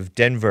Kyle out of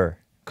Denver,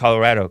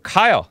 Colorado.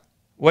 Kyle,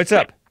 what's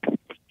up?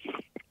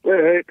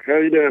 Hey, how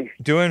you doing?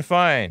 Doing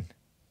fine.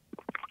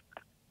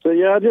 So,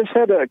 yeah, I just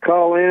had to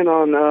call in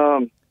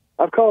on,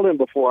 I've called in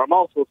before. I'm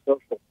also a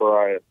social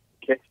pariah.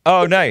 Okay?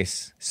 Oh,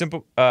 nice.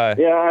 Social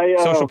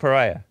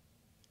pariah.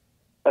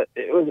 I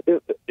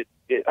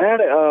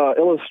had an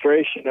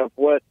illustration of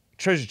what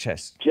treasure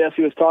chest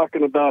Jesse was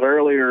talking about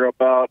earlier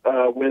about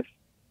with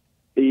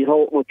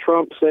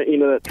Trump saying,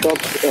 that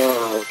Trump's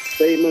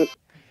statement.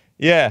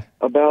 Yeah.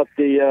 About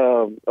you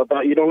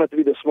don't have to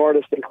be the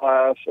smartest in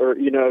class or,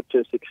 to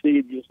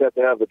succeed. You just have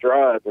to have the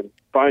drive and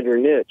find your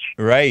niche.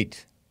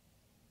 Right.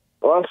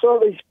 Well, I saw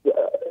these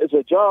as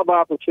a job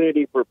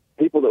opportunity for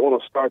people that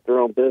want to start their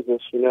own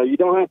business. You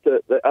don't have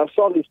to. I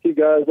saw these 2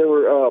 guys. They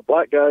were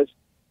black guys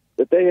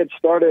that they had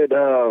started,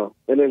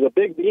 and there's a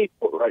big need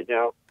for it right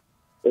now.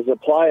 As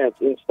appliance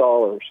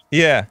installers.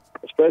 Yeah.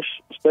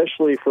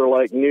 Especially for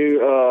like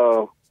new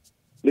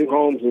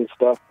homes and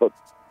stuff, but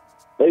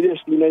they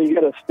just, you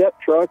got a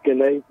step truck and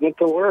they went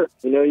to work.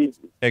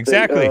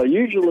 Exactly.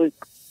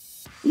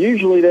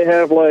 Usually they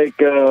have like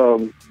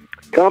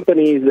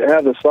companies that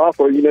have the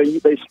software.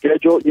 They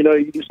schedule.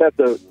 You just have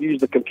to use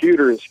the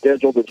computer and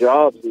schedule the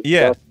jobs. And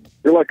stuff.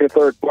 You're like a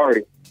third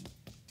party.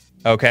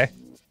 Okay,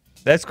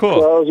 that's cool.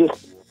 So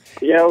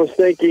I was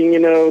thinking,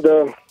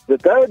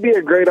 that would be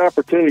a great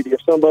opportunity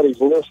if somebody's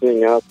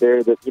listening out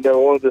there that,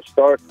 wanted to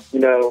start,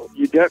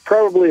 you'd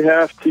probably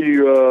have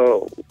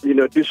to,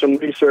 do some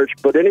research,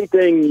 but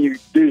anything you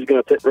do is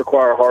going to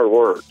require hard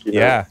work.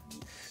 Yeah,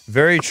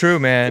 very true,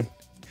 man.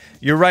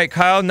 You're right,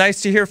 Kyle.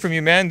 Nice to hear from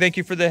you, man. Thank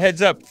you for the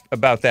heads up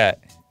about that.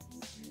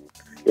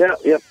 Yeah.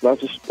 I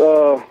just,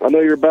 I know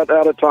you're about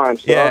out of time,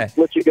 so I'll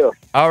let you go.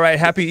 All right.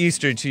 Happy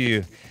Easter to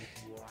you.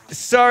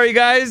 Sorry,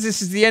 guys.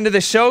 This is the end of the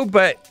show,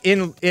 but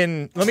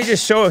let me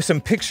just show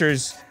some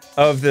pictures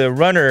of the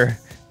runner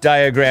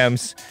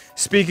diagrams.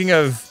 Speaking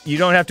of, you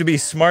don't have to be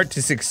smart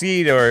to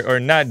succeed or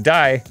not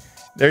die.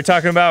 They're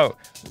talking about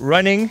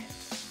running.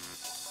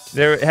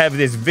 They have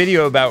this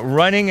video about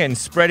running and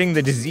spreading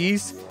the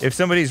disease. If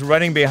somebody's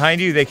running behind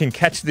you, they can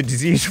catch the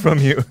disease from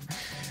you.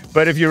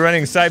 But if you're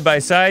running side by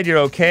side, you're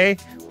okay.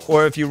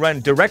 Or if you run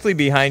directly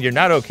behind, you're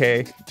not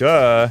okay.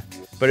 Duh.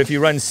 But if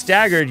you run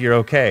staggered, you're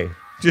okay.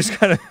 Just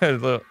kind of a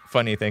little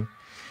funny thing.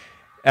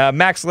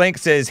 Max Lank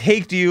says,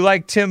 "Hey, do you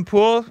like Tim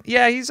Pool?"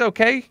 Yeah, he's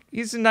okay.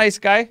 He's a nice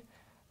guy.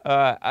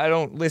 I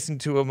don't listen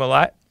to him a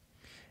lot.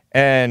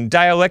 And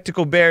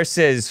Dialectical Bear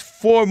says,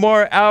 4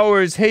 more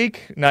hours,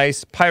 Hake.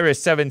 Nice.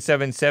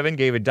 Pyrus777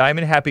 gave a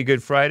diamond. Happy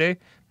Good Friday.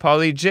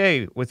 Polly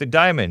J with a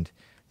diamond.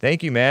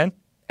 Thank you, man.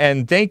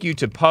 And thank you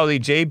to Polly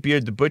J,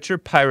 Beard the Butcher,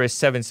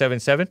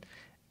 Pyrus777,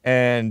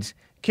 and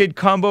Kid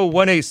Combo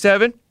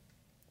 187,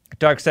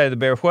 Dark Side of the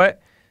Bear What?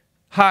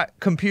 Hot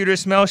Computer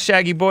Smell,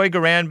 Shaggy Boy,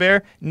 Garan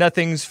Bear,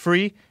 Nothing's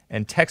Free,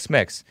 and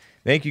Tex-Mex.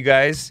 Thank you,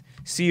 guys.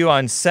 See you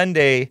on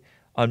Sunday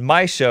on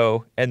my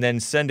show, and then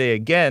Sunday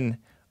again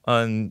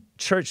on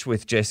Church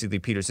with Jesse Lee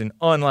Peterson,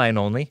 online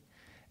only.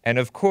 And,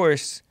 of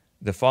course,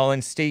 The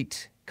Fallen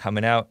State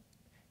coming out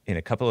in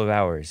a couple of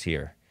hours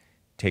here.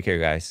 Take care,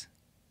 guys.